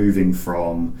 You're moving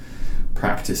from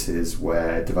practices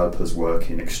where developers work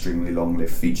in extremely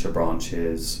long-lived feature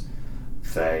branches.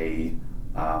 They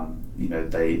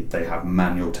have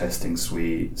manual testing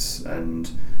suites and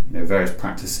various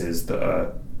practices that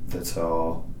are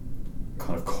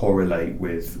kind of correlate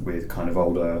with kind of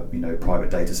older private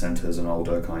data centers and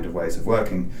older kind of ways of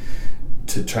working.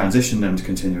 To transition them to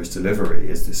continuous delivery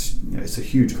is this, it's a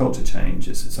huge culture change.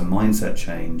 It's a mindset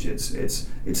change.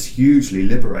 It's hugely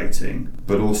liberating,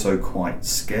 but also quite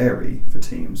scary for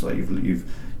teams. Like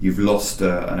you've lost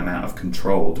an amount of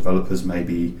control. Developers may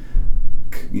be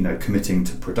committing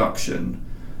to production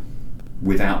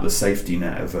without the safety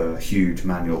net of a huge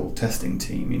manual testing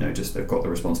team. They've got the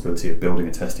responsibility of building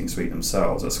a testing suite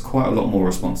themselves. That's quite a lot more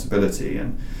responsibility.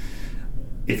 And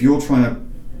if you're trying to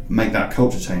make that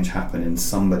culture change happen in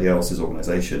somebody else's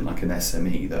organisation, like an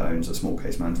SME that owns a small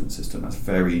case management system, that's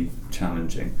very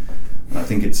challenging. And I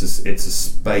think it's a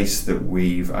space that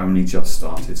we've only just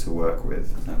started to work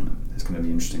with, and it's going to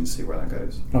be interesting to see where that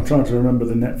goes. I'm trying to remember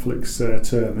the Netflix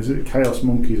term. Is it Chaos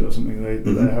Monkeys or something they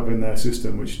have in their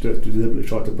system, which deliberately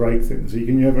try to break things?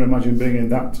 Can you ever imagine being in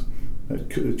that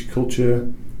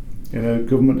culture in a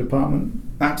government department?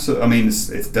 Absolutely. I mean,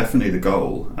 it's definitely the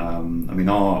goal.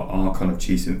 Our kind of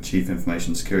chief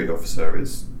information security officer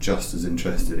is just as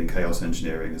interested in chaos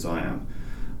engineering as I am.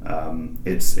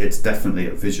 It's definitely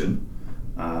a vision.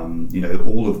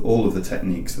 All of the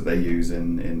techniques that they use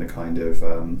in the kind of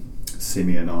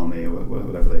simian army or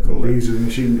whatever they call it. Using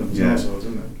machine guns, also,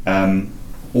 isn't it?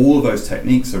 All of those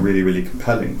techniques are really, really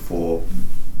compelling for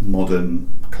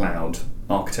modern cloud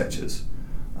architectures.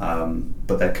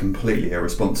 but they're completely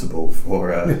irresponsible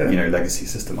for legacy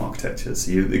system architecture.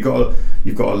 So you've got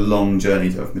a long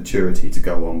journey of maturity to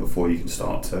go on before you can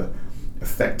start to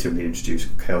effectively introduce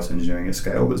chaos engineering at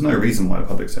scale. But there's no reason why the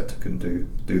public sector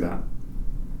couldn't do that.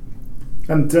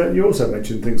 And you also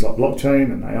mentioned things like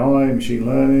blockchain and AI, machine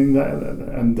learning,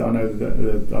 and I know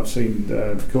that I've seen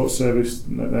the court service,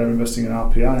 they're investing in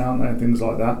RPA, aren't they, and things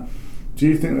like that. Do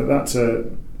you think that that's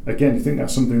again, do you think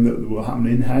that's something that will happen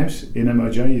in-house in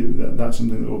MOJ? That's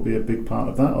something that will be a big part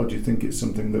of that, or do you think it's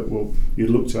something that you'd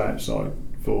look to outside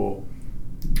to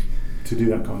do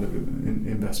that kind of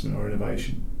investment or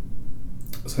innovation?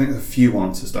 So I think there's a few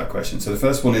answers to that question. So the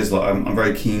first one is I'm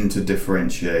very keen to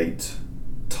differentiate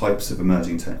types of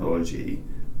emerging technology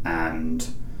and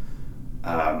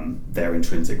their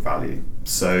intrinsic value.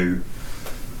 So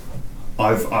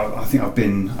I've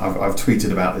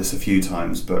tweeted about this a few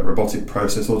times, but robotic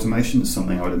process automation is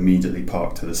something I would immediately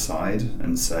park to the side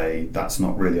and say that's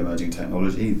not really emerging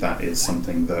technology. That is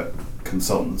something that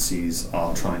consultancies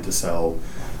are trying to sell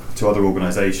to other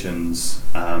organizations,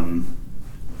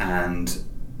 and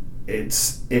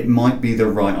it might be the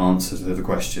right answer to the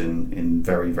question in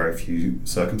very, very few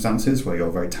circumstances where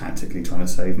you're very tactically trying to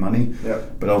save money.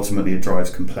 Yep. But ultimately it drives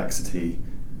complexity,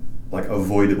 like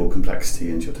avoidable complexity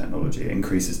into your technology. It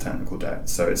increases technical debt.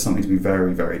 So it's something to be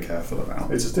very, very careful about.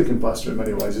 It's a sticking plaster in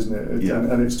many ways, isn't it? Yeah.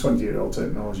 And it's 20-year-old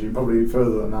technology. Probably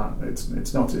further than that.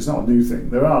 It's not a new thing.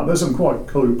 There's some quite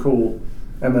cool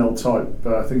ML type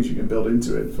things you can build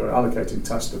into it for allocating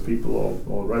tasks to people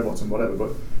or robots and whatever.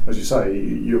 But as you say,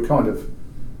 you're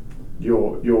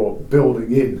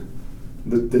building in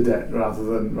the debt rather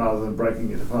than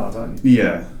breaking it apart, aren't you?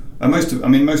 Yeah. And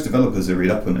most developers who read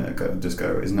up on it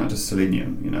go, isn't that just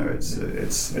Selenium?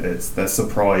 It's they're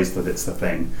surprised that it's the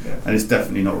thing, and it's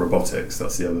definitely not robotics.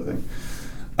 That's the other thing.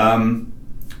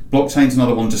 Blockchain's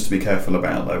another one just to be careful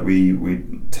about. Like we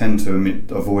tend to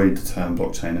avoid the term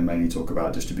blockchain and mainly talk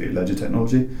about distributed ledger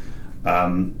technology.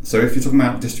 So if you're talking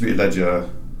about distributed ledger,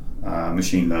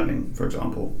 machine learning, for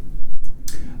example,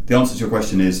 the answer to your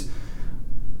question is,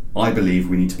 I believe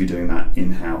we need to be doing that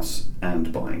in-house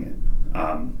and buying it.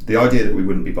 The idea that we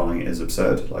wouldn't be buying it is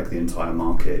absurd. Like the entire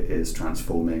market is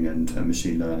transforming, and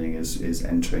machine learning is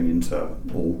entering into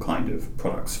all kind of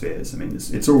product spheres. I mean,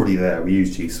 it's already there. We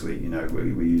use G Suite.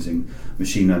 We're using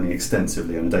machine learning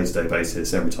extensively on a day-to-day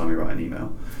basis every time we write an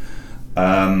email.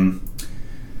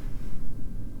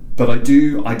 But I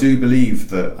do believe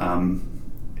that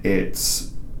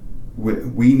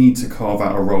we need to carve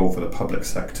out a role for the public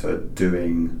sector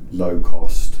doing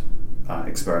low-cost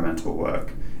experimental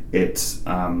work.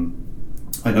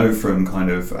 I know from kind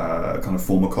of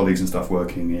former colleagues and stuff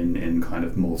working in kind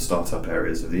of more startup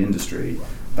areas of the industry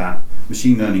that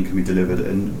machine learning can be delivered at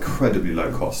an incredibly low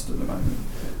cost at the moment.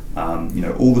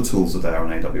 All the tools are there on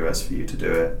AWS for you to do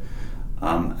it,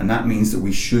 and that means that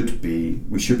we should be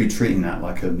treating that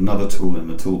like another tool in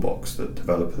the toolbox that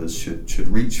developers should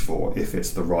reach for if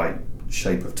it's the right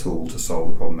shape of tool to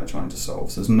solve the problem they're trying to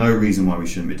solve. So there's no reason why we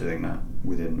shouldn't be doing that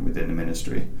within the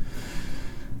ministry.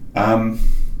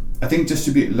 I think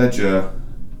distributed ledger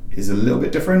is a little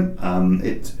bit different.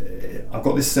 I've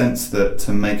got this sense that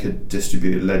to make a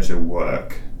distributed ledger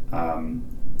work in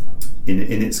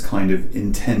its kind of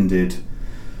intended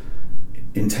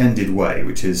way,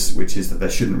 which is that there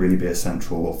shouldn't really be a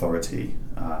central authority,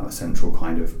 a central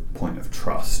kind of point of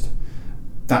trust.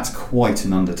 That's quite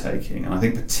an undertaking, and I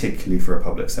think particularly for a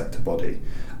public sector body.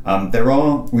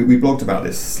 We blogged about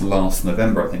this last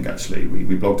November, I think actually.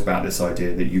 We blogged about this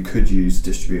idea that you could use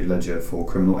distributed ledger for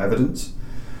criminal evidence.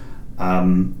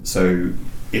 So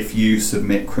if you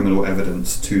submit criminal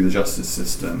evidence to the justice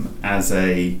system as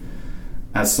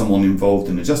someone involved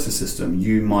in the justice system,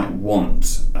 you might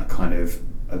want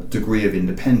a degree of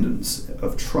independence,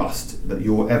 of trust that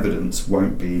your evidence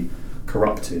won't be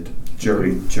corrupted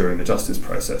during the justice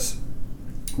process.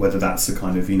 Whether that's a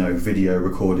kind of video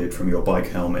recorded from your bike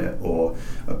helmet or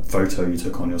a photo you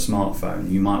took on your smartphone,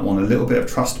 you might want a little bit of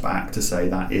trust back to say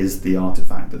that is the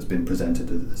artifact that's been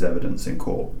presented as evidence in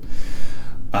court.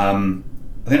 I think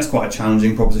that's quite a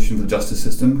challenging proposition for the justice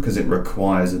system because it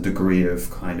requires a degree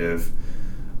of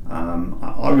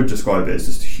I would describe it as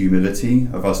just humility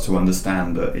of us to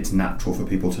understand that it's natural for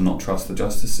people to not trust the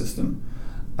justice system,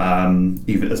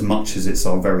 even as much as it's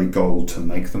our very goal to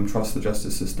make them trust the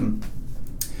justice system.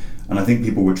 And I think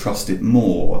people would trust it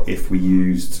more if we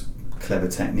used clever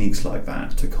techniques like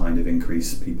that to kind of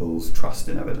increase people's trust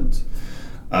in evidence.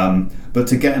 But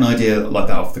to get an idea like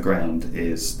that off the ground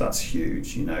that's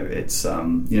huge. It's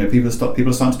people are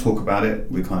starting to talk about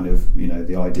it. We kind of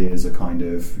the ideas are kind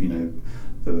of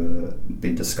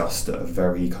been discussed at a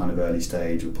very kind of early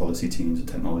stage with policy teams and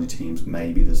technology teams.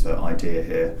 Maybe there's an idea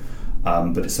here,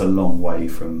 but it's a long way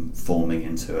from forming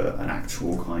into an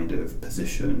actual kind of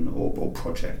position or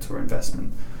project or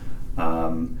investment.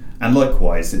 And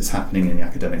likewise, it's happening in the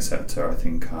academic sector. I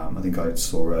think I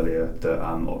saw earlier that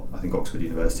I think Oxford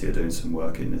University are doing some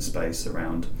work in this space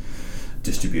around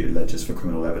distributed ledgers for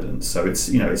criminal evidence. So it's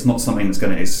not something that's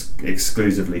going to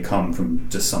exclusively come from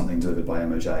just something delivered by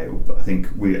MOJ. But I think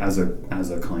we, as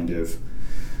a kind of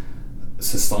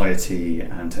society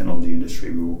and technology industry,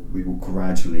 we will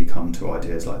gradually come to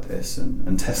ideas like this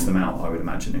and test them out. I would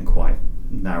imagine in quite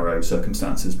narrow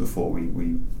circumstances before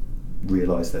we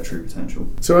realise their true potential.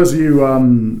 So as we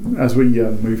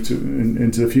move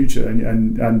into the future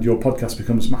and your podcast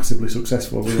becomes massively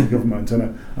successful within government and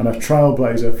a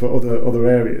trailblazer for other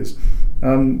areas,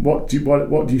 what do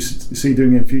you see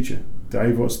doing in future,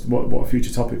 Dave? What are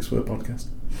future topics for the podcast?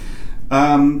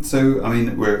 So I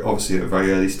mean, we're obviously at a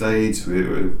very early stage.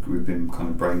 We've been kind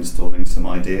of brainstorming some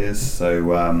ideas. So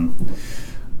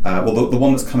the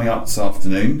one that's coming up this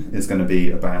afternoon is going to be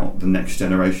about the next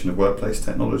generation of workplace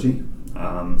technology.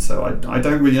 So I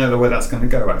don't really know where that's going to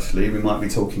go, actually. We might be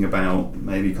talking about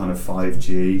maybe kind of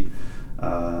 5G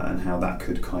and how that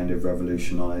could kind of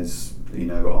revolutionise,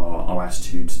 our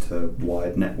attitudes to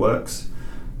wired networks.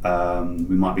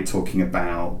 We might be talking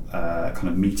about kind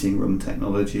of meeting room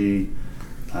technology.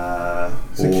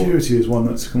 Security is one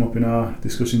that's come up in our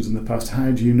discussions in the past.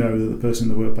 How do you know that the person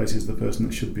in the workplace is the person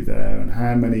that should be there, and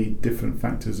how many different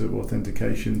factors of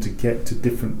authentication to get to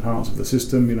different parts of the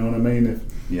system? You know what I mean?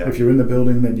 If you're in the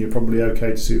building, then you're probably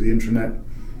okay to see the intranet.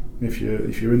 If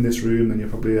you're in this room, then you're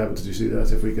probably able to see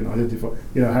that. If we can identify,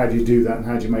 how do you do that, and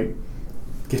how do you make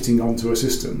getting onto a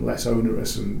system less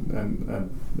onerous and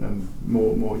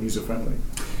more user friendly?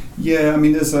 Yeah, I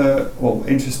mean, there's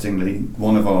interestingly,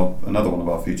 another one of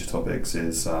our future topics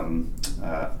is,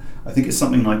 I think it's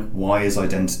something like, why is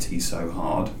identity so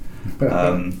hard?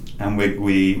 And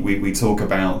we talk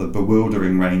about the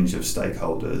bewildering range of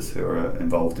stakeholders who are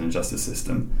involved in the justice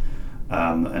system,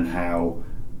 and how,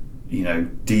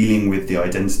 dealing with the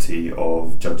identity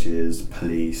of judges,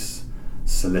 police,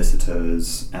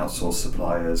 solicitors, outsourced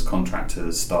suppliers,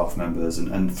 contractors, staff members,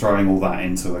 and throwing all that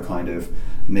into a kind of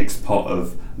mixed pot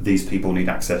of these people need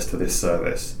access to this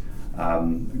service,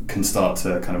 can start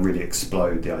to kind of really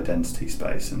explode the identity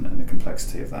space and the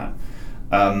complexity of that.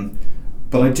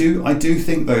 But I do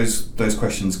think those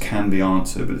questions can be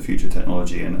answered with the future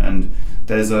technology, and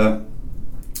there's a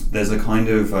kind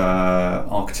of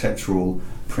architectural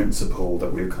principle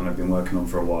that we've kind of been working on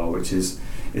for a while, which is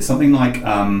something like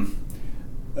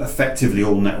effectively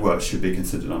all networks should be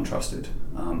considered untrusted.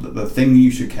 The thing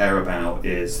you should care about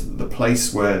is the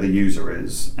place where the user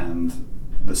is and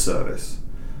the service,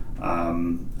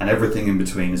 and everything in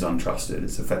between is untrusted.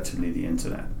 It's effectively the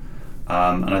internet.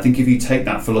 And I think if you take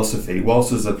that philosophy,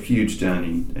 whilst there's a huge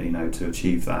journey, to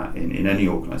achieve that in any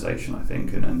organisation, I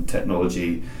think, and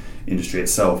technology industry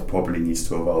itself probably needs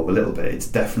to evolve a little bit. It's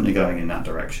definitely going in that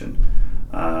direction.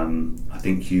 I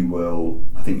think you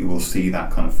will see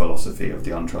that kind of philosophy of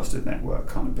the untrusted network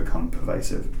kind of become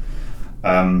pervasive.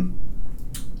 But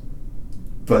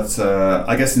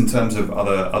I guess in terms of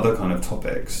other kind of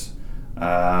topics,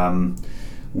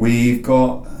 we've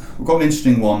got an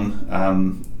interesting one.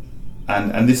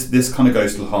 And this kind of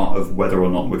goes to the heart of whether or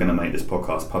not we're going to make this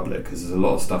podcast public, because there's a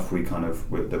lot of stuff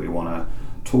that we want to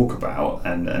talk about,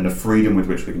 and the freedom with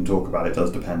which we can talk about it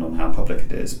does depend on how public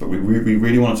it is. But we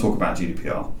really want to talk about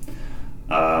GDPR.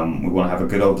 We want to have a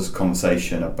good old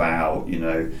conversation about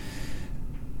what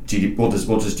does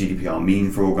GDPR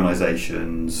mean for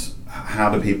organisations? How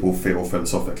do people feel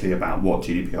philosophically about what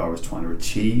GDPR is trying to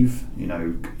achieve?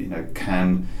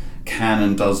 Can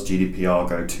and does GDPR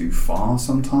go too far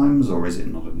sometimes, or is it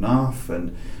not enough?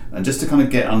 And just to kind of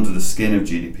get under the skin of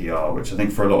GDPR, which I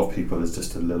think for a lot of people is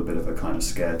just a little bit of a kind of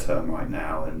scare term right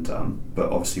now. And but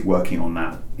obviously working on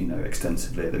that,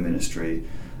 extensively at the ministry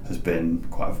has been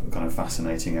quite a kind of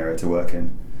fascinating area to work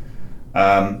in.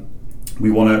 We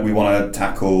want to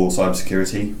tackle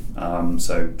cybersecurity.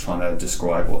 So trying to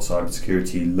describe what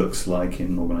cybersecurity looks like in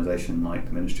an organisation like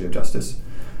the Ministry of Justice,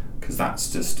 because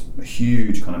that's just a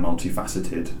huge kind of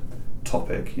multifaceted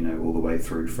topic, all the way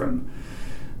through from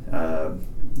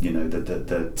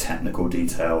the technical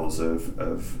details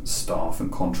of staff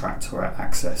and contractor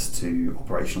access to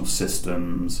operational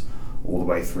systems, all the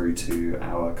way through to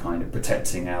our kind of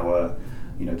protecting our,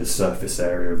 the surface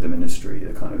area of the ministry,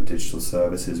 the kind of digital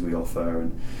services we offer,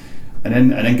 and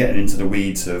then getting into the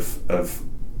weeds of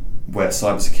where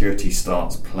cybersecurity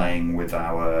starts playing with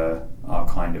our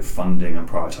kind of funding and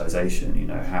prioritisation.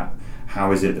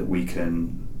 how is it that we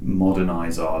can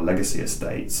modernize our legacy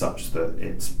estate such that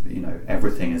it's,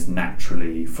 everything is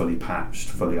naturally fully patched,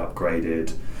 fully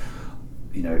upgraded,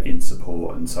 in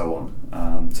support and so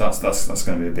on. So that's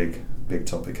going to be a big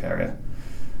topic area.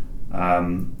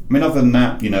 Other than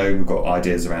that, we've got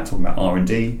ideas around talking about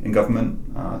R&D in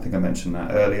government. I think I mentioned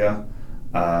that earlier.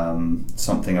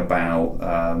 Something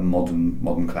about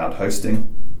modern cloud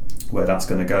hosting, where that's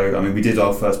going to go. We did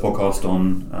our first podcast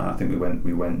on. I think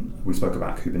we spoke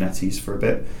about Kubernetes for a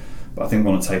bit, but I think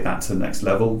we want to take that to the next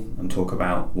level and talk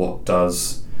about what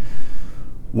does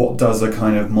a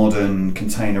kind of modern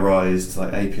containerized,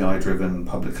 like API-driven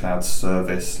public cloud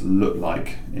service look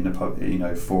like in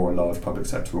for a large public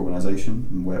sector organization,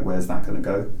 and where's that going to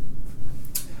go?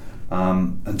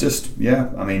 And just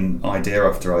idea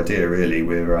after idea. Really,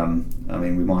 we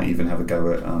might even have a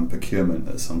go at procurement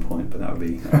at some point, but that would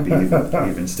be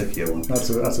even stickier one. That's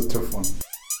a tough one.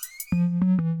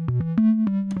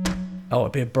 Oh,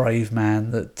 I'd be a brave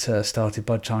man that started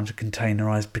by trying to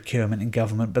containerise procurement in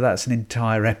government, but that's an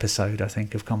entire episode, I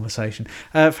think, of conversation.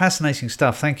 Fascinating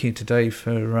stuff. Thank you to Dave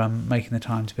for making the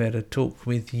time to be able to talk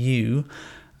with you.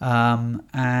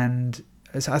 And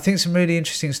I think some really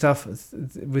interesting stuff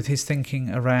with his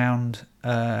thinking around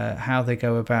how they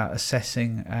go about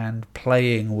assessing and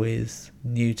playing with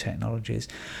new technologies.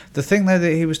 The thing, though,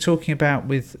 that he was talking about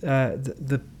with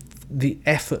the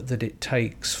effort that it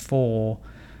takes for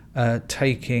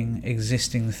taking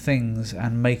existing things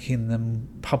and making them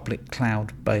public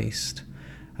cloud based,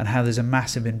 and how there's a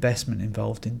massive investment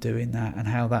involved in doing that, and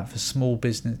how that for small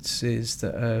businesses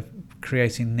that are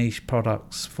creating niche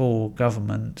products for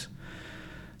government,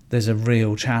 there's a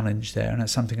real challenge there, and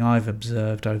it's something I've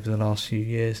observed over the last few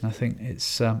years, and I think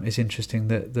it's interesting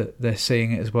that they're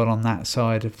seeing it as well on that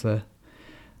side of the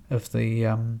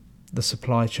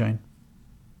supply chain.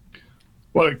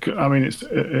 Well,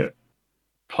 it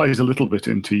plays a little bit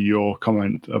into your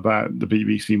comment about the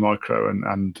BBC Micro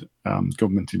and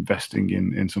government investing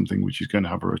in something which is going to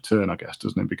have a return, I guess,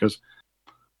 doesn't it? Because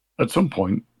at some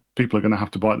point, people are going to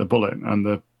have to bite the bullet,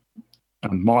 and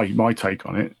my take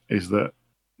on it is that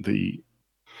the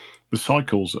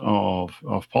cycles of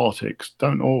politics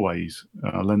don't always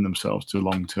lend themselves to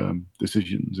long-term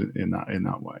decisions in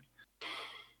that way.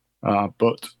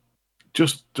 But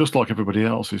just like everybody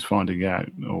else is finding out,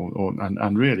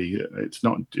 and really, it's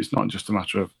not just a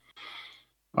matter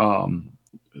of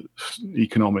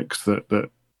economics that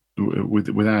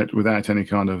without any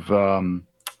kind of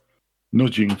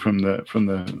nudging from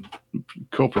the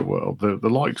corporate world, the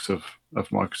likes of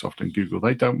Microsoft and Google,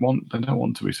 they don't want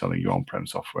to be selling you on-prem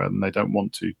software, and they don't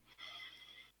want to.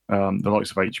 The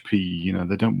likes of HP,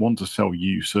 they don't want to sell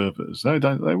you servers. They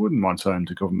wouldn't mind selling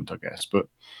to government, I guess, but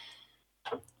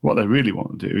what they really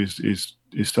want to do is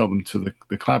sell them to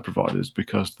the cloud providers,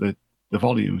 because the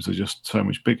volumes are just so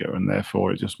much bigger, and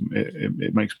therefore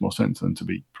it makes more sense than to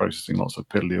be processing lots of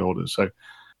piddly orders. So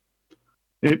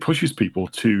it pushes people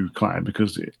to cloud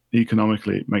because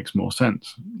economically it makes more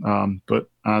sense. But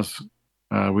as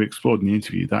we explored in the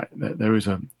interview, that there is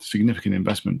a significant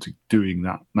investment to doing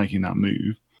that, making that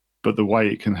move. But the way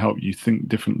it can help you think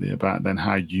differently about then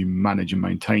how you manage and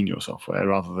maintain your software,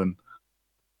 rather than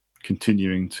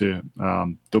continuing to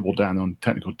double down on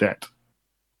technical debt,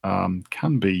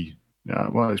 can be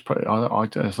it's probably,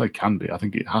 I say can be. I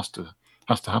think it has to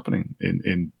happen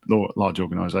in large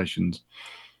organisations,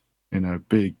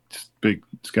 big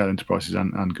scale enterprises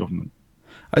and government.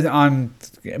 I'm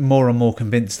more and more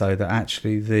convinced, though, that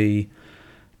actually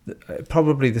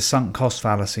probably the sunk cost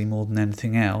fallacy more than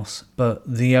anything else, but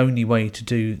the only way to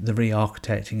do the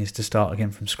re-architecting is to start again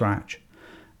from scratch.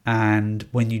 And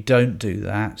when you don't do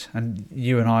that, and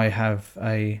you and I have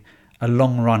a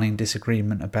long-running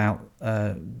disagreement about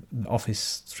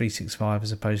Office 365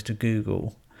 as opposed to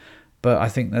Google, but I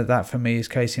think that for me is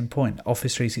case in point.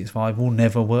 Office 365 will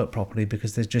never work properly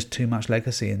because there's just too much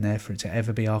legacy in there for it to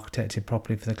ever be architected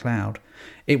properly for the cloud.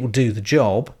 It will do the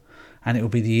job, and it will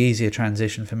be the easier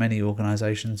transition for many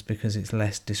organisations because it's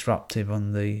less disruptive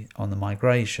on the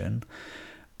migration.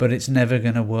 But it's never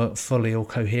going to work fully or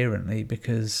coherently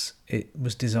because it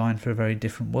was designed for a very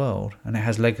different world, and it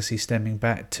has legacy stemming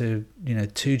back to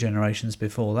 2 generations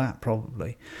before that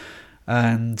probably.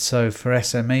 And so for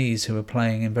SMEs who are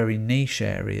playing in very niche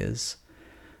areas,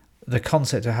 the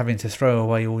concept of having to throw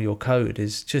away all your code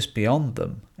is just beyond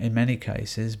them in many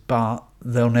cases, but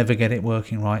they'll never get it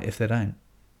working right if they don't.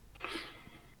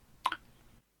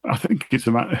 I think it's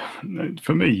a matter,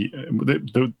 for me,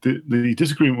 the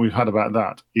disagreement we've had about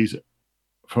that is,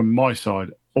 from my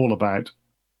side, all about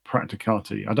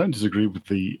practicality. I don't disagree with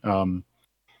the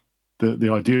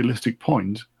idealistic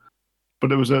point, but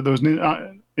there was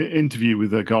an interview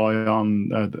with a guy on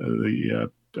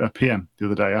the PM the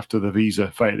other day after the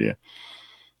Visa failure,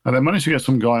 and they managed to get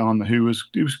some guy on who was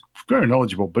very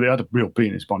knowledgeable, but he had a real bee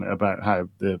in his bonnet about how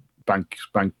the banks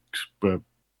were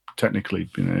technically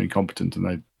incompetent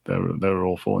and they were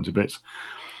all falling to bits.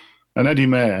 And Eddie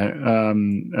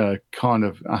Mayer kind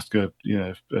of asked a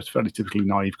fairly typically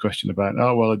naive question about,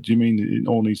 oh, well, do you mean it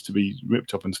all needs to be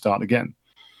ripped up and start again?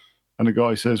 And the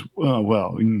guy says, that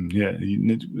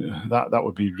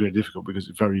would be really difficult because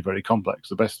it's very, very complex.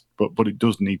 But it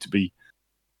does need to be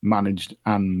managed,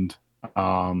 and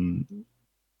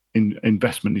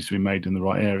investment needs to be made in the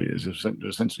right areas.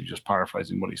 Essentially, just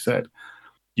paraphrasing what he said,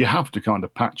 you have to kind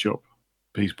of patch up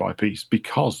piece by piece,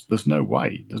 because there's no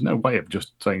way of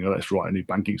just saying, oh, let's write a new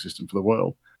banking system for the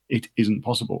world. It isn't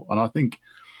possible. And I think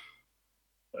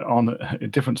on a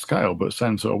different scale, but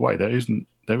same sort of way, there is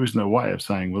no way of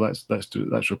saying, well,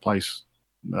 let's replace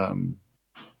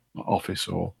Office,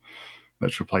 or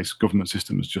let's replace government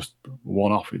systems just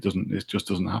one off. It just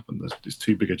doesn't happen. It's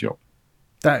too big a job.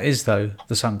 That is, though,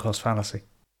 the sunk cost fallacy.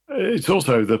 It's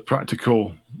also the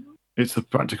practical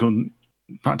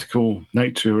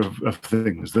nature of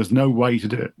things. There's no way to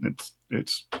do it.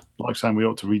 It's like saying we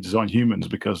ought to redesign humans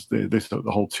because the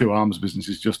whole two arms business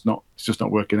is just not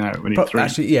working out. We need three.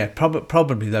 Actually, yeah,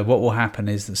 probably though, what will happen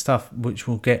is that stuff which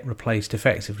will get replaced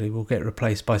effectively will get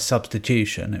replaced by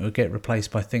substitution. It will get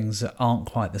replaced by things that aren't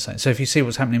quite the same. So if you see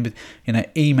what's happening with,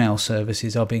 email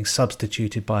services are being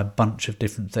substituted by a bunch of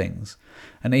different things.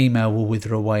 An email will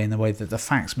wither away in the way that the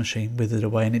fax machine withered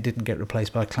away, and it didn't get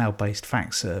replaced by a cloud-based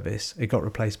fax service. It got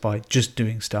replaced by just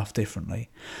doing stuff differently.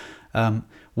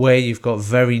 Where you've got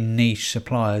very niche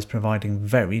suppliers providing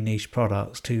very niche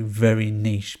products to very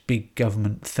niche big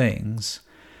government things,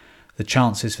 the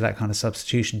chances for that kind of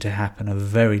substitution to happen are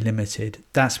very limited.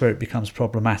 That's where it becomes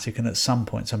problematic, and at some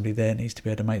point somebody there needs to be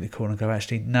able to make the call and go,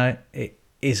 actually, no, it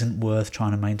isn't worth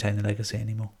trying to maintain the legacy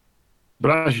anymore.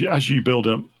 But as you build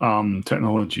up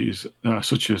technologies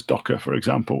such as Docker, for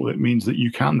example, it means that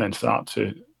you can then start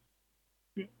to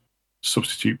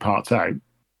substitute parts out.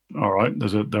 All right,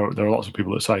 there are lots of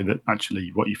people that say that actually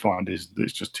what you find is that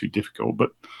it's just too difficult. But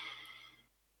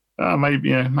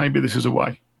maybe this is a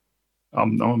way.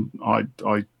 I'm not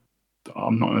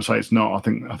going to say it's not. I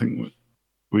think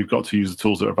we've got to use the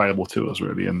tools that are available to us,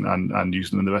 really, and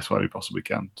use them in the best way we possibly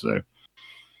can. So.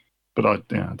 But I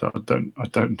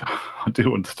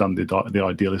do understand the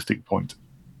idealistic point.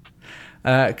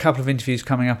 A couple of interviews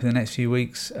coming up in the next few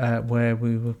weeks where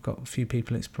we've got a few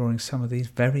people exploring some of these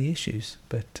very issues,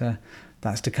 but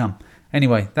that's to come.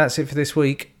 Anyway, that's it for this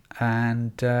week,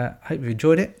 and hope you've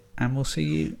enjoyed it, and we'll see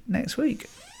you next week.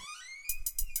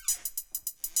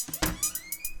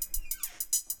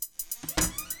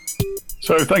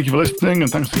 So thank you for listening,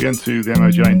 and thanks again to the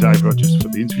MOJ and Dave Rogers for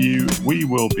the interview. We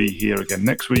will be here again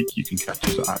next week. You can catch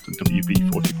us at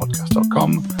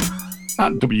wb40podcast.com,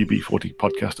 at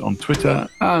WB40podcast on Twitter,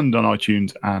 and on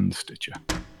iTunes and Stitcher.